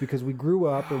police because we grew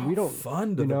up and we don't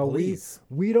fund the police.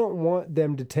 We don't want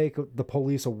them to take the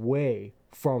police away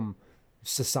from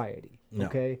society. No.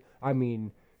 Okay? I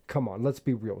mean, come on, let's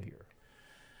be real here.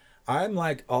 I'm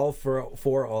like all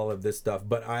for all of this stuff,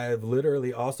 but I have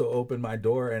literally also opened my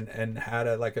door and had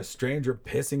a stranger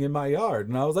pissing in my yard,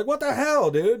 and I was like, "What the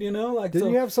hell, dude?"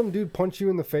 Didn't you have some dude punch you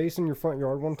in the face in your front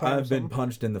yard one time? I've been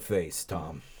punched in the face,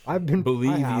 Tom. I've been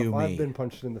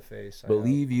punched in the face.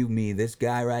 Believe you me, this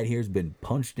guy right here's been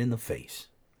punched in the face.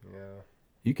 Yeah.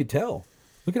 You could tell.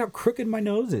 Look at how crooked my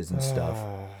nose is and stuff.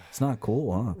 It's not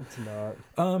cool, huh? It's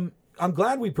not. I'm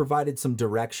glad we provided some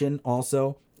direction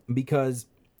also, because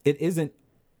it is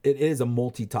a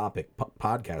multi-topic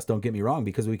podcast. Don't get me wrong,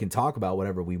 because we can talk about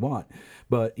whatever we want.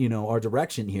 But, our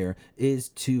direction here is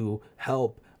to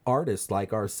help artists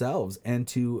like ourselves and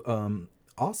to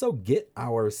also get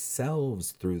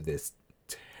ourselves through this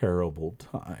terrible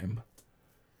time.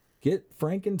 Get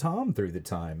Frank and Tom through the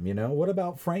time, What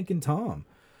about Frank and Tom?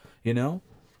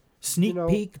 Sneak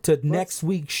peek to next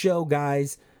week's show,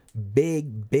 guys.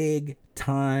 Big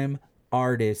time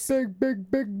artist.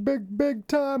 Big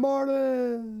time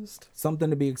artist. Something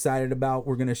to be excited about.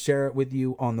 We're going to share it with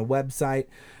you on the website.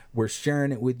 We're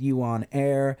sharing it with you on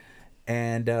air.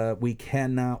 And we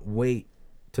cannot wait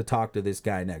to talk to this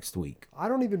guy next week. I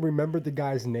don't even remember the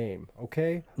guy's name,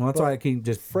 okay? Well, that's why I keep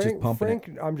just pumping Frank,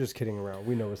 it. I'm just kidding around.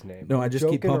 We know his name. No, I just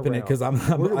keep pumping it because I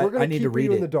need to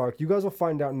read it. In the it. dark. You guys will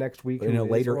find out next week. In a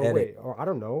later edit. I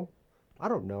don't know.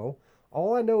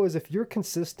 All I know is if you're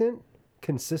consistent,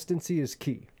 consistency is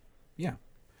key. Yeah.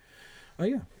 Oh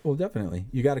yeah, well definitely.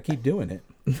 You got to keep doing it.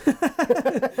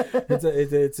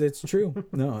 It's true.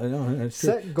 No, it's true.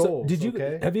 Set goals. So did you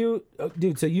okay? have you,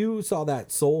 dude? So you saw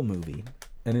that Soul movie,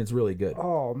 and it's really good.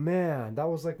 Oh man, that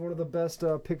was like one of the best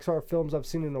Pixar films I've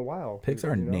seen in a while.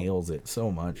 Pixar you know? nails it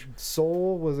so much.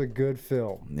 Soul was a good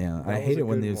film. Yeah, I That hate was a it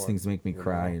when good these one, things make me you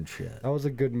cry know? and shit. That was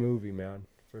a good movie, man,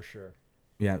 for sure.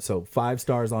 Yeah, so 5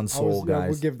 stars on Soul, I guys.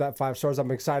 would give that 5 stars. I'm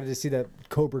excited to see that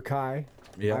Cobra Kai.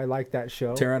 Yeah. I like that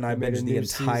show. Tara and I They made a binged the new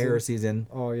entire season.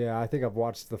 Oh yeah, I think I've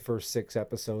watched the first 6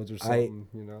 episodes or something.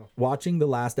 You know, Watching the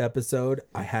last episode,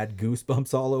 I had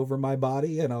goosebumps all over my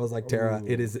body, and I was like, Tara,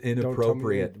 it is tell me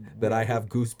inappropriate it- that I have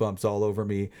goosebumps all over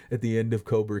me at the end of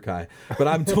Cobra Kai. But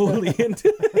I'm totally into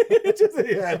it.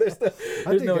 There's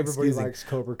I think no everybody excusing. likes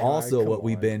Cobra Kai. Also, Come what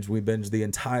we on. binged the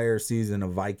entire season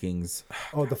of Vikings.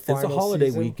 Oh, the It's a final holiday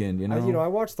season? weekend, you know? I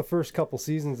watched the first couple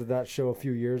seasons of that show a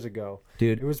few years ago.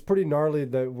 Dude. It was pretty gnarly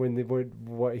that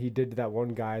what he did to that one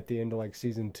guy at the end of like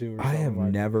season 2 or I something. have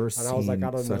like, never and I was like, seen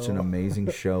I don't such an know.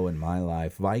 amazing show in my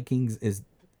life. Vikings is,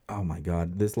 oh my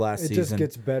God, this last It season. just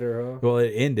gets better, huh? Well,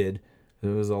 it ended. It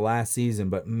was the last season,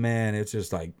 but man, it's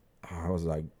just like, I was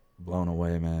like blown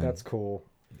away, man. That's cool.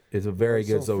 It's a very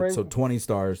good, So so 20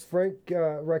 stars. Frank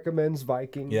recommends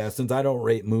Vikings. Yeah, since I don't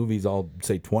rate movies, I'll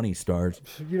say 20 stars.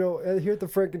 You know, here at the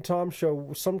Frank and Tom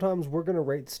show, sometimes we're gonna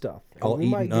rate stuff. And I'll we eat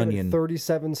might an give onion. it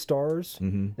 37 stars.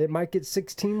 It might get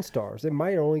 16 stars. It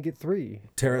might only get 3.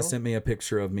 Tara sent me a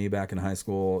picture of me back in high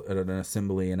school at an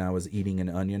assembly, and I was eating an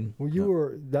onion.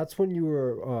 Well, that's when you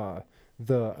were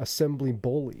the assembly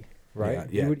bully, right?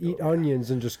 Yeah. You would eat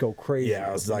onions and just go crazy. Yeah,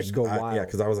 I was like, just go wild. yeah,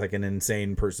 because I was like an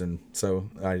insane person. So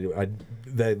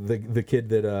the kid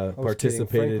that I was kidding. Frank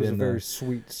participated was in a very the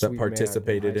sweet that man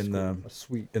participated high in the school. A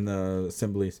sweet. in the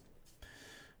assemblies.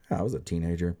 Yeah, I was a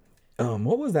teenager.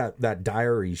 What was that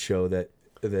diary show that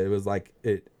it was like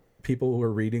people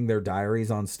were reading their diaries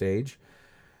on stage?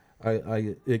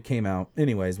 It came out.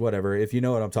 Anyways, whatever. If you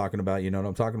know what I'm talking about, you know what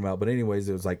I'm talking about. But anyways,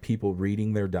 it was like people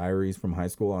reading their diaries from high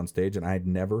school on stage, and I'd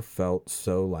never felt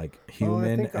so like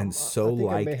human and so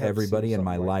like everybody in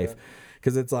my life.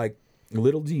 Because it's like,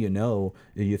 little do you know,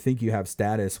 you think you have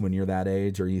status when you're that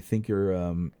age, or you think you're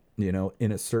in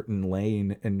a certain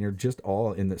lane, and you're just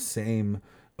all in the same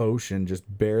ocean, just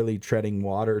barely treading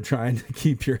water, trying to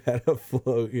keep your head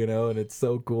afloat, and it's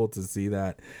so cool to see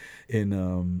that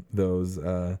in those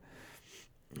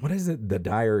what is it, the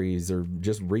diaries, or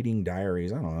just reading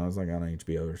diaries. I don't know, I was like on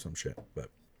HBO or some shit, but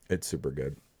it's super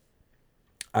good.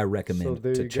 I recommend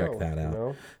to check that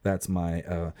out. That's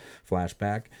my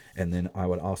flashback. And then I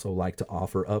would also like to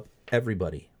offer up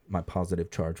everybody my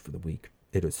positive charge for the week.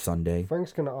 It is Sunday.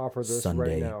 Frank's going to offer this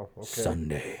Sunday, right now.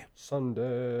 Okay.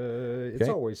 Sunday. It's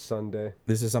always Sunday.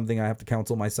 This is something I have to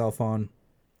counsel myself on.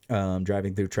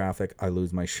 Driving through traffic, I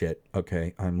lose my shit.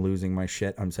 Okay, I'm losing my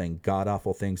shit. I'm saying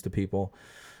god-awful things to people.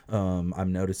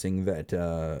 I'm noticing that,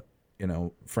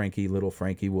 little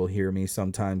Frankie will hear me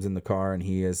sometimes in the car, and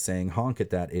he is saying, honk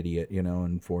at that idiot,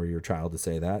 and for your child to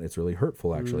say that, it's really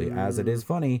hurtful, actually. As it is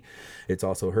funny, it's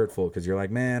also hurtful, because you're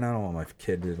like, man, I don't want my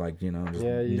kid to,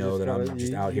 know that I'm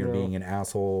just out here being an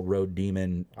asshole, road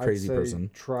demon, crazy person.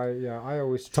 I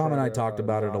always Tom and I talked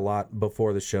about it a lot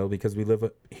before the show, because we live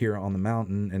here on the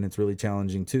mountain, and it's really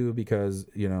challenging, too, because,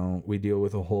 we deal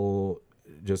with a whole,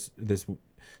 just this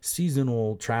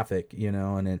seasonal traffic,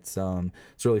 and it's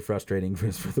really frustrating for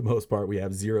the most part. We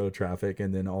have zero traffic,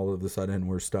 and then all of a sudden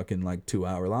we're stuck in like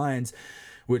 2-hour lines,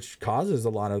 which causes a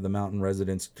lot of the mountain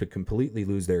residents to completely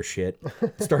lose their shit,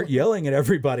 start yelling at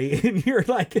everybody, and you're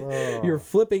like, you're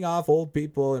flipping off old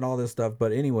people and all this stuff.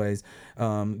 But anyways,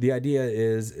 the idea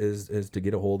is to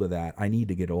get a hold of that. I need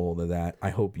to get a hold of that.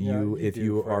 I hope if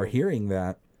you are hearing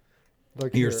that,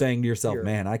 you're saying to yourself,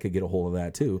 man, I could get a hold of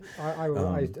that too.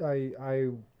 I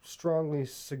strongly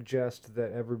suggest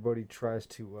that everybody tries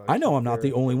to. I know I'm not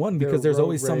the only one, because there's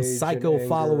always some psycho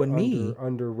following me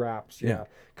under wraps. Yeah,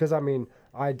 because I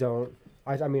don't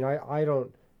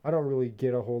really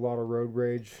get a whole lot of road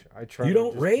rage. I try. You to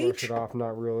don't just rage? brush it off,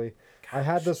 not really. I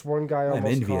had this one guy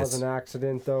almost cause an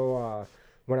accident though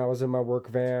when I was in my work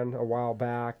van a while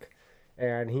back,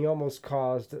 and he almost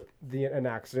caused an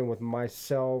accident with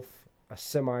myself, a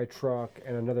semi truck,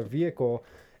 and another vehicle,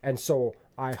 and so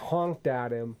I honked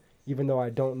at him, even though I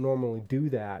don't normally do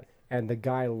that, and the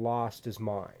guy lost his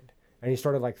mind. And he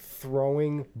started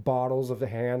throwing bottles of the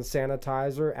hand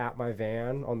sanitizer at my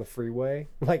van on the freeway,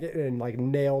 and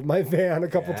nailed my van a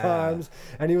couple times.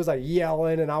 And he was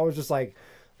yelling, and I was just trying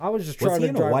to drive. Was he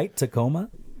in a white Tacoma?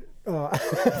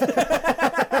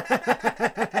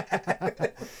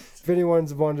 If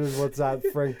anyone's wonders what's that,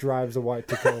 Frank drives a white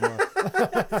Tacoma.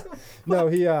 No,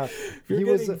 he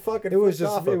was fucking it was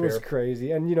flipped off just it up was here.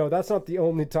 crazy. And that's not the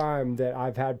only time that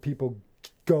I've had people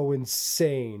go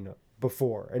insane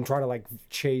before and try to like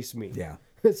chase me. Yeah.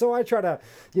 So I try to,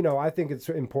 I think it's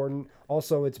important.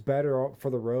 Also, it's better for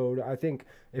the road. I think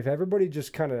if everybody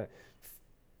just kind of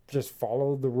just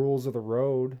followed the rules of the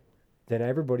road, then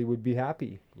everybody would be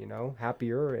happy,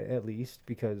 happier at least,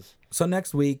 because... So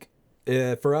next week,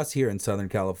 for us here in Southern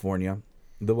California,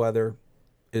 the weather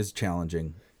is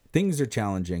challenging. Things are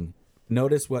challenging.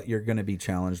 Notice what you're going to be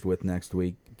challenged with next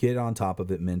week. Get on top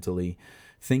of it mentally.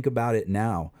 Think about it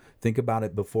now. Think about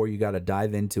it before you got to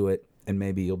dive into it, and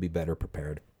maybe you'll be better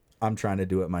prepared. I'm trying to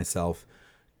do it myself.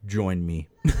 Join me.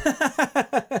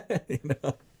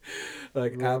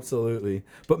 Absolutely.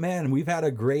 But man, we've had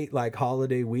a great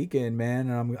holiday weekend, man,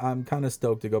 and I'm kind of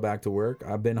stoked to go back to work.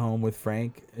 I've been home with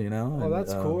Frank, Oh,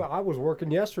 that's cool. I was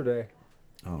working yesterday.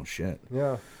 Oh shit.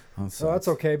 Yeah. So that's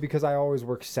okay because I always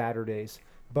work Saturdays.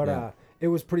 But it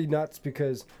was pretty nuts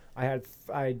because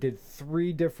I did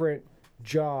 3 different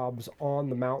jobs on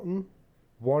the mountain,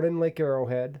 one in Lake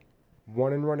Arrowhead,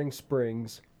 one in Running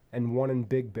Springs, and one in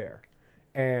Big Bear.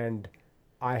 And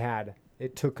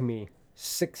it took me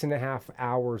 6.5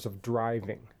 hours of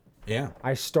driving. Yeah.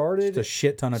 I started just a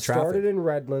shit ton of traffic. Started in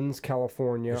Redlands,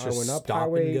 California. I went up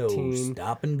Highway 18.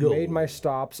 Stop and go. Made my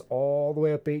stops all the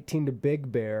way up 18 to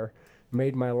Big Bear.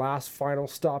 Made my last final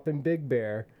stop in Big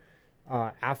Bear.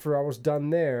 After I was done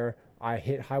there, I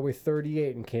hit Highway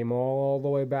 38 and came all the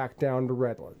way back down to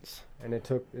Redlands. And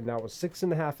that was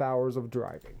 6.5 hours of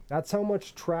driving. That's how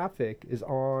much traffic is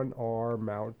on our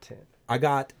mountain. I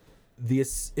got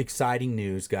this exciting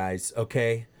news, guys.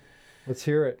 Okay. Let's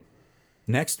hear it.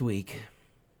 Next week,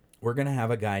 we're going to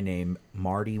have a guy named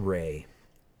Marty Ray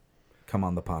come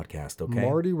on the podcast, okay?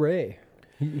 Marty Ray.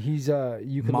 He's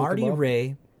you can Marty look him up.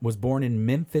 Ray was born in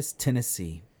Memphis,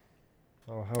 Tennessee.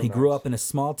 Oh, how He nice. grew up in a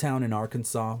small town in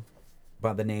Arkansas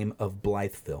by the name of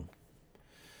Blytheville.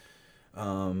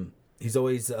 He's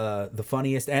always the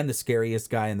funniest and the scariest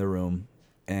guy in the room,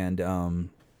 and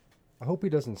I hope he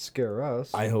doesn't scare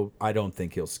us. I don't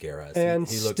think he'll scare us. And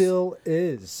he looks, still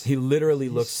is. He literally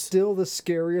He's looks still the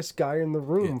scariest guy in the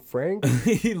room, Frank.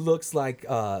 he looks like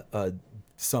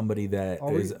somebody that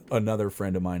is another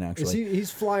friend of mine, actually. He's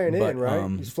flying in, right?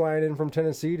 He's flying in from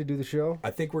Tennessee to do the show.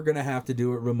 I think we're gonna have to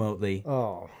do it remotely.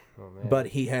 Oh man. But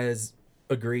he has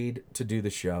agreed to do the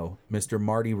show, Mr.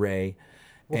 Marty Ray.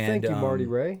 Well, thank you, Marty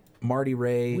Ray. Marty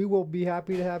Ray. We will be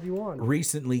happy to have you on.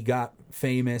 Recently got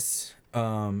famous.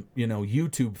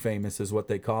 YouTube famous is what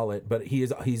they call it, but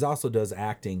he's also does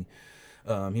acting.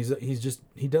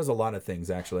 He does a lot of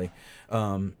things, actually.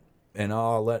 And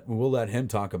we'll let him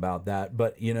talk about that.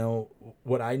 But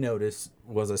what I noticed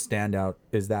was a standout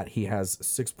is that he has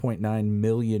 6.9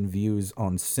 million views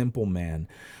on Simple Man,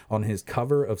 on his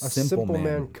cover of Simple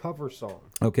Man cover song.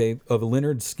 Okay, of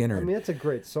Leonard Skinner. I mean, it's a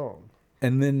great song.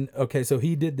 And then so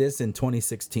he did this in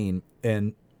 2016,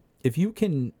 and if you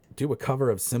can do a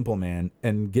cover of Simple Man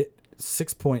and get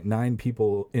 6.9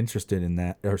 people interested in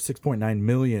that, or 6.9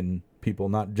 million people,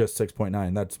 not just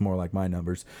 6.9, that's more like my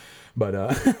numbers, but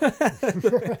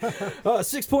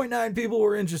 6.9 people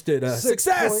were interested.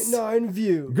 Success! 6.9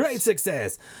 views. Great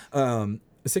success.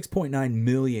 6.9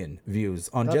 million views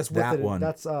on just that one.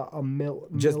 That's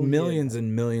just millions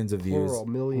and millions of views. Plural,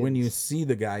 millions. When you see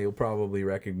the guy, you'll probably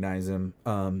recognize him.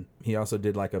 He also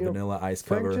did like a Vanilla Ice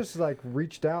Frank cover. just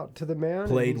reached out to the man.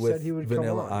 Played and he with said he would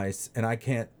Vanilla come on. Ice, and I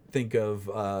can't think of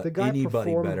The guy anybody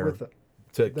performed better with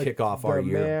to kick off our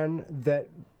year. The man that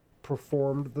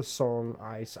performed the song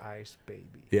 "Ice Ice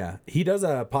Baby." Yeah, he does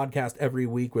a podcast every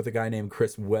week with a guy named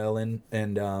Chris Wallin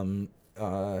and Wallin.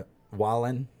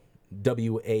 Wallin. I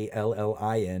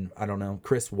don't know.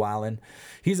 Chris Wallin.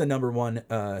 He's a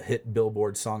 #1 hit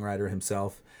Billboard songwriter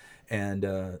himself. And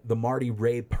the Marty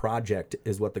Ray Project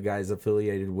is what the guy's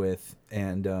affiliated with.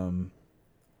 And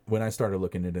when I started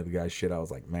looking into the guy's shit, I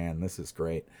was like, man, this is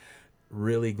great.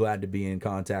 Really glad to be in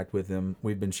contact with him.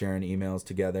 We've been sharing emails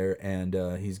together, and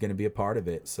he's going to be a part of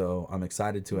it. So I'm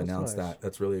excited to announce that.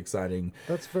 That's really exciting.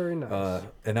 That's very nice.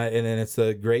 And it's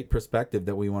a great perspective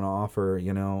that we want to offer,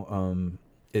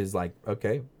 is like,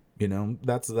 okay,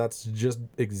 that's just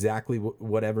exactly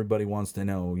what everybody wants to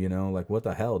know, like, what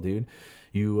the hell, dude?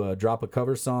 You drop a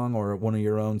cover song or one of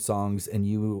your own songs, and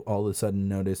you all of a sudden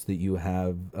notice that you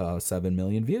have 7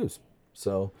 million views.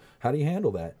 So how do you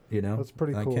handle that? That's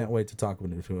pretty cool. I can't wait to talk to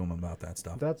him about that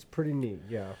stuff. That's pretty neat.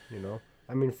 Yeah.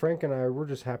 I mean, Frank and I, we're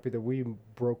just happy that we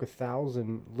broke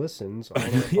 1,000 listens on our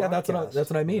yeah, podcast, that's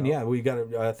what I mean. Yeah, we got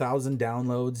 1,000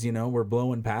 downloads. We're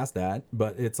blowing past that,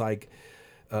 but it's like,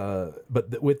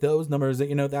 but with those numbers,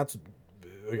 you know,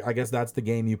 I guess that's the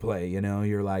game you play. You know,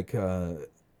 you're like,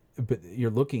 but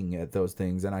you're looking at those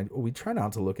things, and we try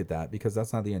not to look at that because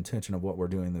that's not the intention of what we're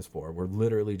doing this for. We're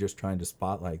literally just trying to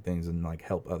spotlight things and like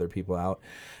help other people out,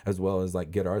 as well as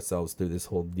like get ourselves through this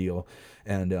whole deal,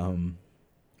 and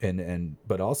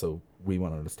but also we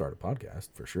wanted to start a podcast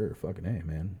for sure. Fucking A,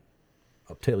 man.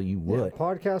 I'll tell you what. Yeah,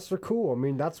 podcasts are cool. I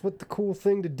mean, that's what the cool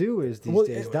thing to do is these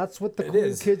days. That's what the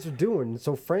cool kids are doing.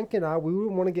 So Frank and I, we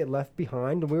didn't want to get left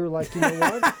behind, and we were like, you know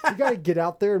what? You got to get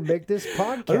out there and make this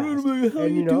podcast. I don't know how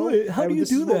and, you do it. How do you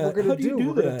do that? What we're going to do.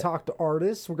 We're going to that? talk to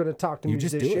artists. We're going to talk to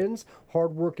musicians,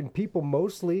 hardworking people,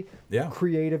 mostly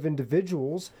creative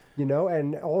individuals, you know,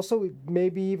 and also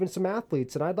maybe even some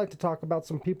athletes. And I'd like to talk about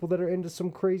some people that are into some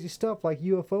crazy stuff like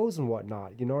UFOs and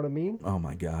whatnot. You know what I mean? Oh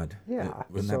my God. Yeah.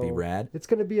 Wouldn't that be rad? It's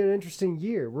going to be an interesting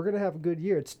year. We're going to have a good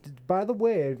year. It's, by the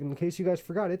way, in case you guys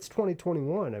forgot, it's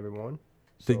 2021, everyone.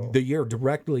 So, the year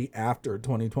directly after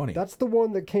 2020. That's the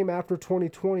one that came after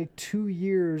 2020, 2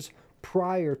 years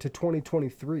prior to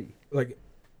 2023. Like,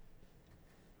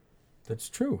 that's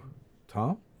true,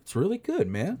 Tom. It's really good,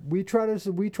 man. We try to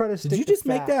stick. Did you just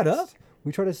make that up?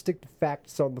 We try to stick to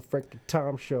facts on the Frank and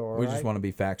Tom show. We just want to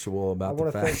be factual about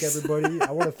the facts.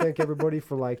 I want to thank everybody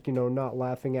for, like, you know, not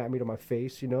laughing at me to my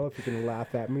face. You know, if you can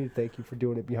laugh at me, thank you for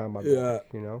doing it behind my back.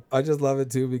 You know, I just love it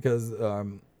too because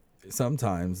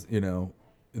sometimes, you know,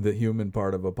 the human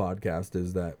part of a podcast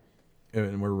is that,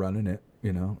 and we're running it.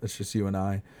 You know, it's just you and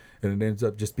I, and it ends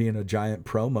up just being a giant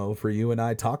promo for you and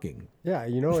I talking. Yeah,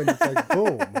 you know, and it's like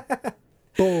boom.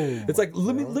 Boom. It's like,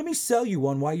 let me sell you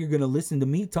on why you're going to listen to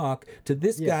me talk to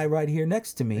this guy right here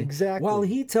next to me. Exactly. While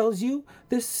he tells you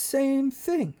the same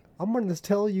thing. I'm going to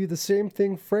tell you the same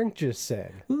thing Frank just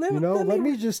said. Let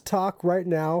me just talk right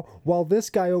now while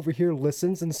this guy over here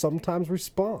listens and sometimes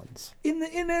responds. In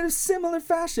a similar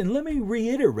fashion, let me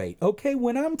reiterate, okay?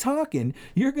 When I'm talking,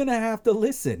 you're going to have to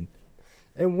listen.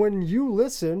 And when you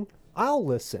listen, I'll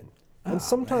listen. And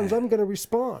sometimes I'm going to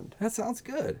respond. That sounds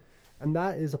good. And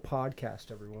that is a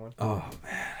podcast, everyone. Oh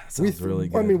man, that sounds really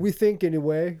good. I mean, we think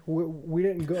anyway. We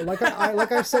didn't go like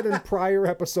I said in prior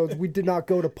episodes. We did not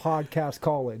go to podcast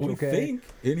college. We okay, think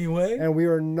anyway, and we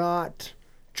are not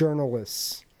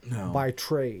journalists by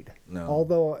trade. No,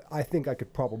 although I think I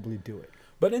could probably do it.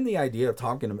 But in the idea of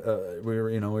talking, we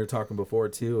were talking before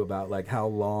too about like how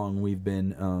long we've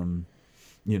been.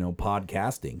 You know,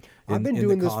 podcasting. I've been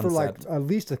doing this for like at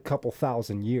least a couple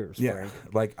thousand years. Yeah, Frank.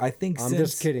 like I think. I'm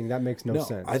just kidding. That makes no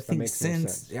sense. I think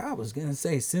since I was gonna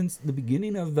say since the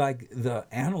beginning of like the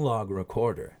analog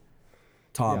recorder,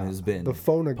 Tom has been the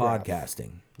phonograph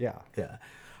podcasting. Yeah.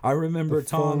 I remember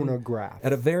Tom phonograph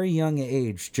at a very young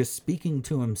age just speaking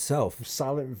to himself.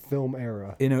 Silent film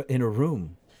era. In a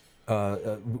room,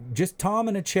 just Tom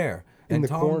in a chair in the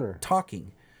Tom corner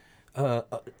talking.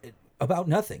 About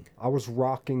nothing. I was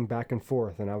rocking back and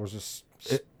forth, and I was just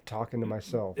talking to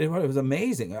myself. It was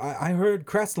amazing. I heard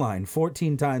Crestline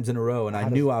 14 times in a row, and I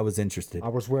knew I was interested. I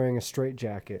was wearing a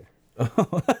straitjacket.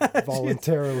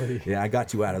 Voluntarily. Yeah, I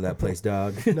got you out of that place,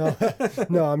 dog.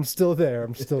 No, I'm still there.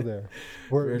 This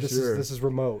is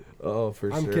remote. Oh,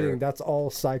 for sure. I'm kidding. That's all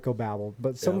psychobabble.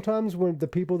 But sometimes when the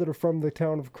people that are from the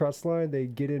town of Crestline, they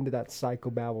get into that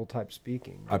psychobabble type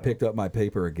speaking. I picked up my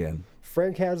paper again.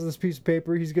 Frank has this piece of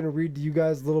paper. He's going to read to you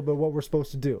guys a little bit what we're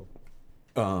supposed to do.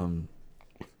 On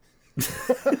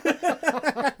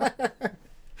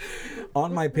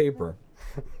my paper,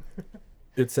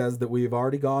 it says that we've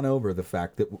already gone over the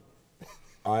fact that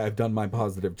I have done my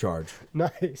positive charge.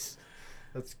 Nice.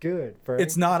 That's good, Frank.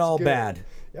 It's not all bad.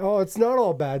 Oh, it's not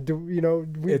all bad.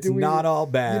 It's not all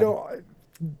bad. You know,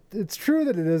 it's true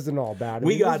that it isn't all bad.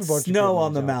 We got snow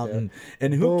on the mountain,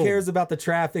 and who cares about the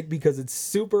traffic because it's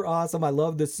super awesome. I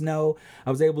love the snow.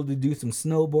 I was able to do some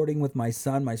snowboarding with my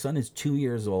son. My son is 2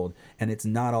 years old, and it's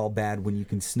not all bad when you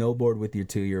can snowboard with your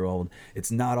 2-year-old. It's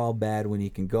not all bad when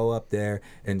you can go up there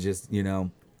and just, you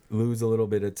know, lose a little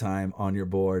bit of time on your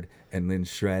board and then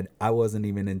shred. I wasn't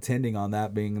even intending on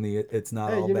that being it's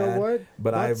not all bad. You know what?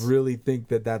 But I really think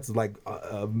that's like,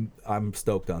 I'm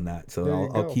stoked on that. So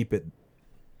I'll keep it.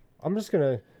 I'm just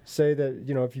going to say that,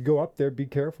 you know, if you go up there, be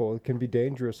careful. It can be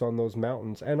dangerous on those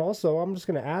mountains. And also, I'm just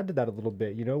going to add to that a little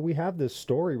bit. You know, we have this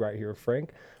story right here, Frank,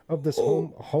 of this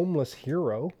homeless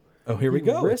hero. Oh, here we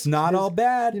go. It's not all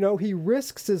bad. You know, he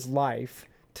risks his life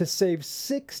to save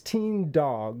 16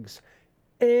 dogs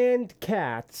and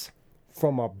cats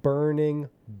from a burning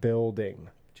building.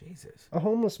 Jesus. A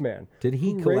homeless man. Did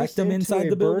he collect them inside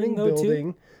the building, though,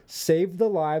 too? Saved the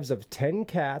lives of 10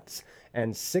 cats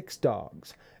and 6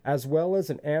 dogs, as well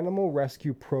as an animal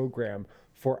rescue program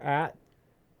for at-risk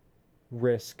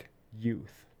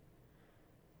youth.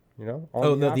 You know, The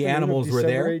afternoon of animals were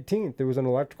there? December 18th, there was an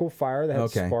electrical fire that had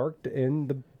Okay. sparked in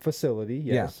the facility.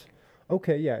 Yes. Yeah.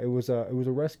 Okay. Yeah. It was a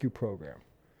rescue program.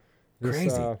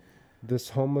 Crazy. This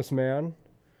homeless man.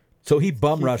 So he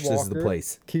bum Keith rushes the Walker-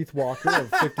 place. Keith Walker of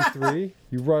 53.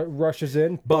 He rushes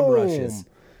in. Bum boom. rushes.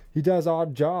 He does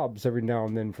odd jobs every now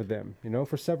and then for them. You know,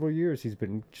 for several years he's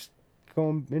been just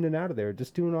going in and out of there,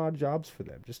 just doing odd jobs for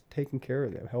them, just taking care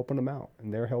of them, helping them out,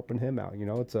 and they're helping him out. You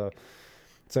know, it's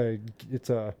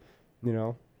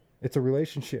a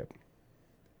relationship.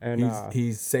 And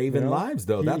He's saving lives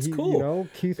though. That's cool. You know,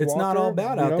 Keith it's Walker, not all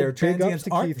bad out there. Big ups Transients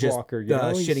to aren't Keith just Walker, you know,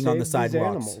 he shitting on the saved these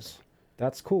sidewalks. animals.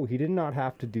 That's cool. He did not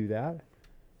have to do that.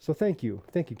 So thank you,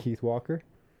 Keith Walker.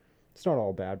 It's not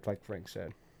all bad, like Frank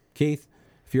said. Keith,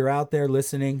 if you're out there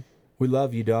listening, we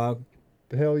love you, dog.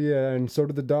 Hell yeah, and so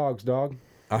do the dogs, dog.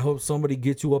 I hope somebody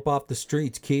gets you up off the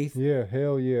streets, Keith. Yeah,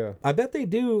 hell yeah. I bet they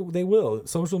do. They will.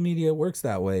 Social media works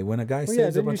that way. When a guy Oh, yeah, saves a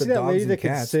didn't you bunch see of that dogs lady and that could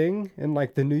cats. sing in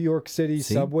like the New York City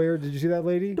See? subway? Or did you see that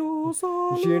lady?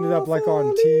 She ended up like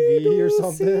on TV or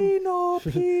something. I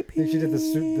think she did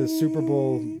the Super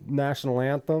Bowl national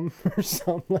anthem or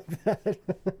something like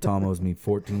that. Tom owes me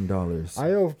 $14.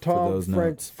 I owe Tom those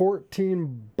Frank notes.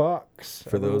 $14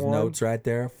 For those everyone. notes right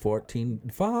there,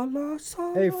 14.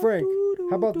 Hey Frank,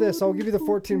 how about this? I'll give you the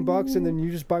 $14 and then you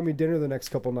just buy me dinner the next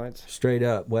couple nights. Straight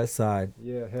up, West Side,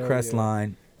 Yeah, hell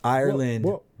Crestline, Ireland,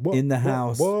 what, in the what,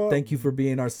 house. what? Thank you for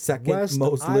being our second West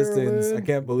most Ireland, listens. I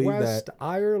can't believe West that.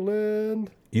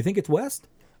 Ireland, You think it's West?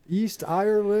 East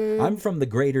Ireland. I'm from the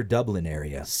greater Dublin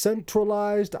area.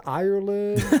 Centralized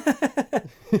Ireland.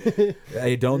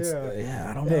 I don't. Yeah. Yeah,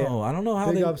 I don't Hey, know. I don't know how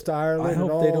Big they. ups to I Ireland and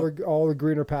hope they don't. all the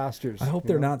greener pastures. I hope you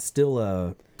they're know? not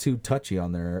still too touchy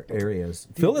on their areas.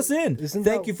 Fill us in. Isn't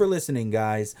Thank that- you for listening,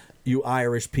 guys. You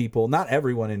Irish people. Not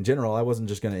everyone in general. I wasn't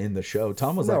just going to end the show.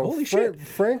 Tom was like, "Holy shit!"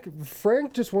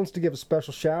 Frank just wants to give a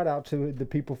special shout out to the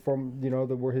people from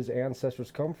where his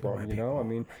ancestors come from. You know, I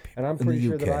mean, and I'm In the pretty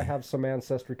sure that UK. I have some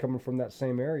ancestry coming from that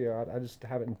same area. I just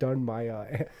haven't done my In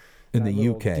that the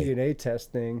little UK. DNA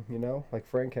test thing. You know, like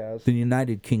Frank has. The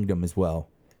United Kingdom as well.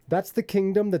 That's the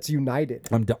kingdom that's united.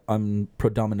 I'm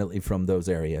predominantly from those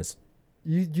areas.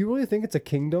 You really think it's a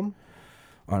kingdom?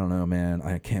 I don't know, man.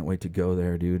 I can't wait to go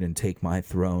there, dude, and take my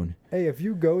throne. Hey, if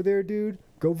you go there, dude,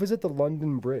 go visit the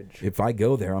London Bridge. If I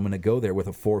go there, I'm going to go there with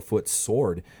a 4-foot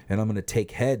sword, and I'm going to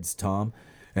take heads, Tom,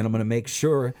 and I'm going to make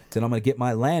sure that I'm going to get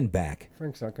my land back.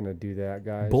 Frank's not gonna do that,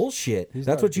 guys. Bullshit. He's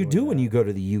That's not what you doing do when that. you go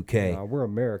to the UK. Nah, we're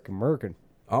American.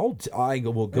 I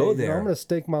will go Hey, there. I'm gonna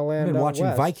stake my land. been out watching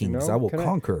west, Vikings. I will Can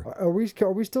conquer. Are we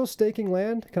still staking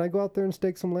land? Can I go out there and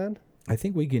stake some land? I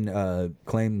think we can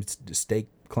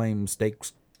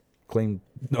claim.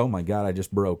 Oh my God! I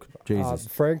just broke. Jesus,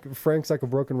 Frank's like a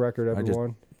broken record.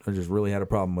 Everyone. I just really had a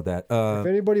problem with that. If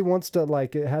anybody wants to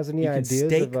has any You can ideas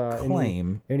stake of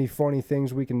claim. any funny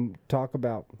things we can talk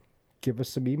about, give us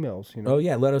some emails. You know. Oh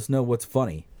yeah, let us know what's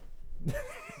funny.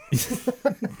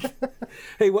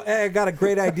 Hey, I got a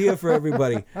great idea for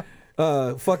everybody.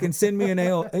 Fucking send me an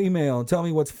email and tell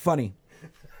me what's funny.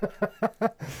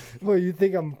 Well, you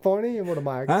think I'm funny? And what am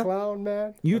I, a Huh? clown,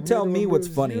 man? You I'm tell here to me what's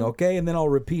amuse funny, you? okay? And then I'll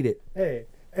repeat it. Hey.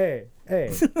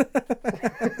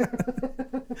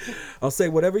 I'll say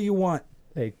whatever you want.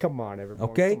 Hey, come on, everyone.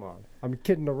 Okay. Come on. I'm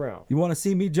kidding around. You want to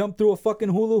see me jump through a fucking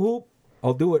hula hoop?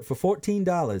 I'll do it for $14.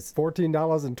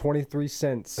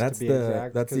 $14.23. That's to be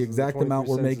exact, that's the because exact amount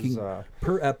we're 23 cents making is,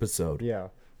 per episode. Yeah,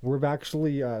 we've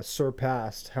actually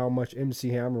surpassed how much MC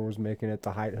Hammer was making at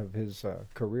the height of his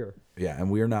career. Yeah,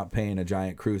 and we're not paying a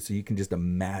giant crew, so you can just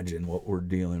imagine what we're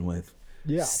dealing with.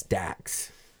 Yeah.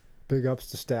 Stacks. Big ups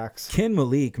to Stacks. Ken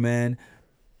Malik, man.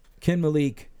 Ken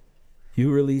Malik,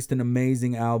 you released an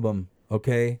amazing album,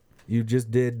 okay? You just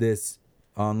did this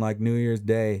on like New Year's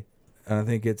Day. I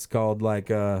think it's called like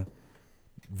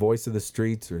Voice of the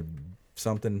Streets or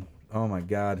something. Oh my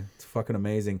God, it's fucking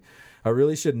amazing. I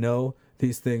really should know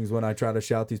these things when I try to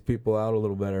shout these people out a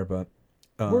little better, but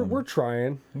We're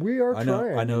trying. We are I know,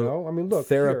 trying. I know. You know? I mean, look.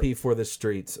 Therapy here. for the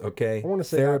streets, okay? I wanna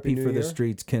say Therapy Happy New for the Year.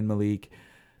 streets, Ken Malik.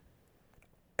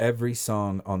 Every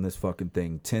song on this fucking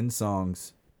thing, 10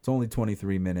 songs. It's only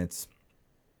 23 minutes.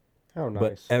 How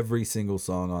nice. But every single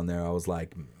song on there, I was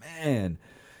like, man,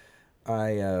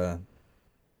 I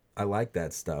like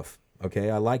that stuff.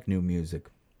 Okay, I like new music.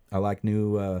 I like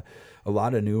a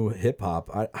lot of new hip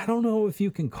hop. I don't know if you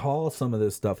can call some of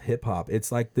this stuff hip hop.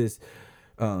 It's like this.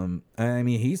 I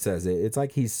mean, he says it. It's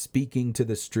like he's speaking to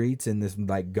the streets in this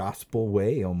like gospel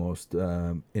way, almost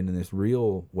in this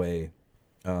real way.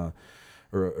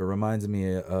 It reminds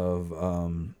me of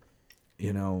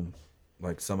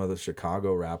like some of the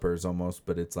Chicago rappers almost,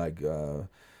 but it's like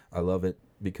I love it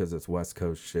because it's West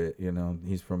Coast shit. You know,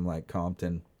 he's from like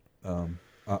Compton.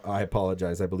 I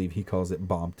apologize. I believe he calls it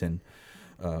Bompton.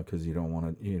 Because you don't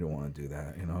want to do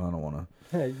that. You know, I don't want to.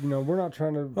 Hey, you know, we're not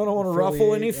trying to. I don't want to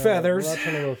ruffle any feathers. We're not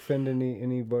trying to offend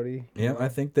anybody. Yeah, I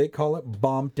think they call it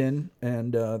Bompton,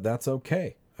 and that's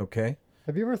okay. Okay.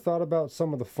 Have you ever thought about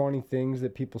some of the funny things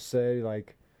that people say,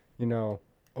 like, you know,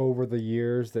 over the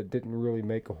years that didn't really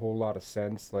make a whole lot of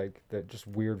sense, like that just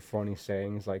weird funny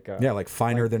sayings, like like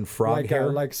finer than frog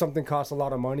hair, like something costs a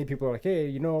lot of money. People are like, hey,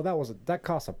 you know, that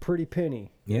costs a pretty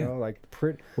penny. You know, like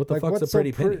what the fuck's a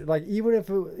pretty penny? Like even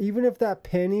if that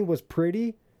penny was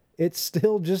pretty, it's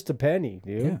still just a penny,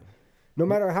 dude. Yeah. No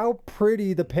matter how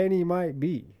pretty the penny might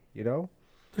be, you know.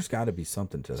 There's got to be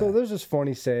something to that. So there's just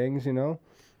funny sayings, you know.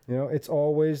 You know, it's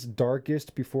always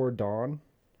darkest before dawn.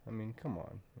 I mean, come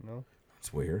on, you know.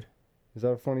 It's weird. Is that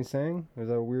a funny saying? Is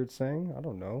that a weird saying? I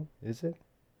don't know. Is it?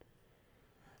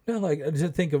 No, like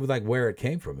just think of like where it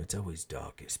came from. It's always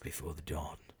darkest before the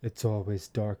dawn. It's always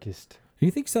darkest. Do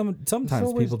you think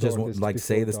sometimes people just want, like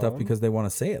say the stuff because they want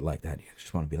to say it like that? You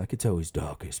just want to be like, it's always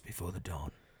darkest before the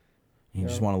dawn. You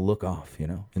just want to look off, you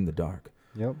know, in the dark.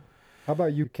 Yep. How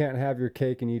about you can't have your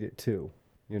cake and eat it too?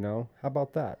 You know? How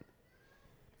about that?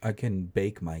 I can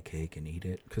bake my cake and eat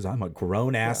it because I'm a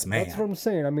grown-ass man. That's what I'm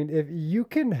saying. I mean, if you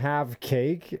can have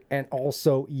cake and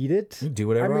also eat it. You do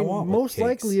whatever I want most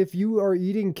likely, if you are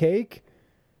eating cake,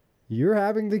 you're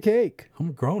having the cake. I'm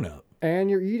a grown-up. And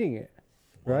you're eating it,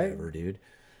 right? Whatever, dude.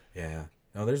 Yeah.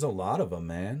 No, there's a lot of them,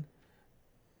 man.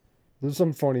 There's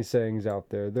some funny sayings out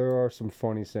there. There are some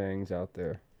funny sayings out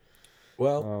there.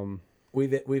 Well... We've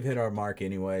hit our mark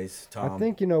anyways, Tom. I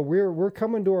think, you know, we're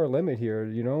coming to our limit here.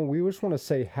 You know, we just want to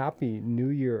say Happy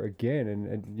New Year again,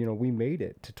 and you know, we made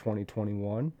it to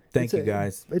 2021. Thank you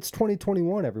guys. It's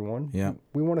 2021, everyone. Yeah.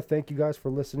 We want to thank you guys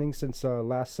for listening since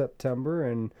last September,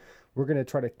 and we're gonna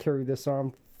try to carry this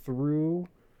on through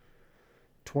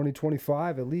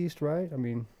 2025 at least, right? I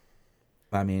mean,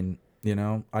 you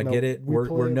know, I get it.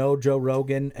 We're no Joe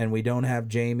Rogan, and we don't have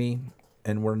Jamie,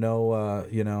 and we're no,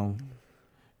 you know.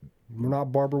 We're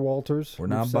not Barbara Walters. We're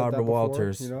not Barbara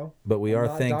Walters, you know? But we are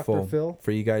thankful Dr. Phil.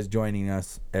 for you guys joining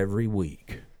us every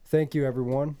week. Thank you,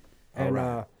 everyone. And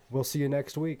right. We'll see you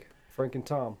next week. Frank and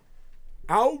Tom.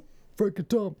 Out. Frank and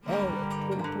Tom.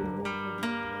 Out.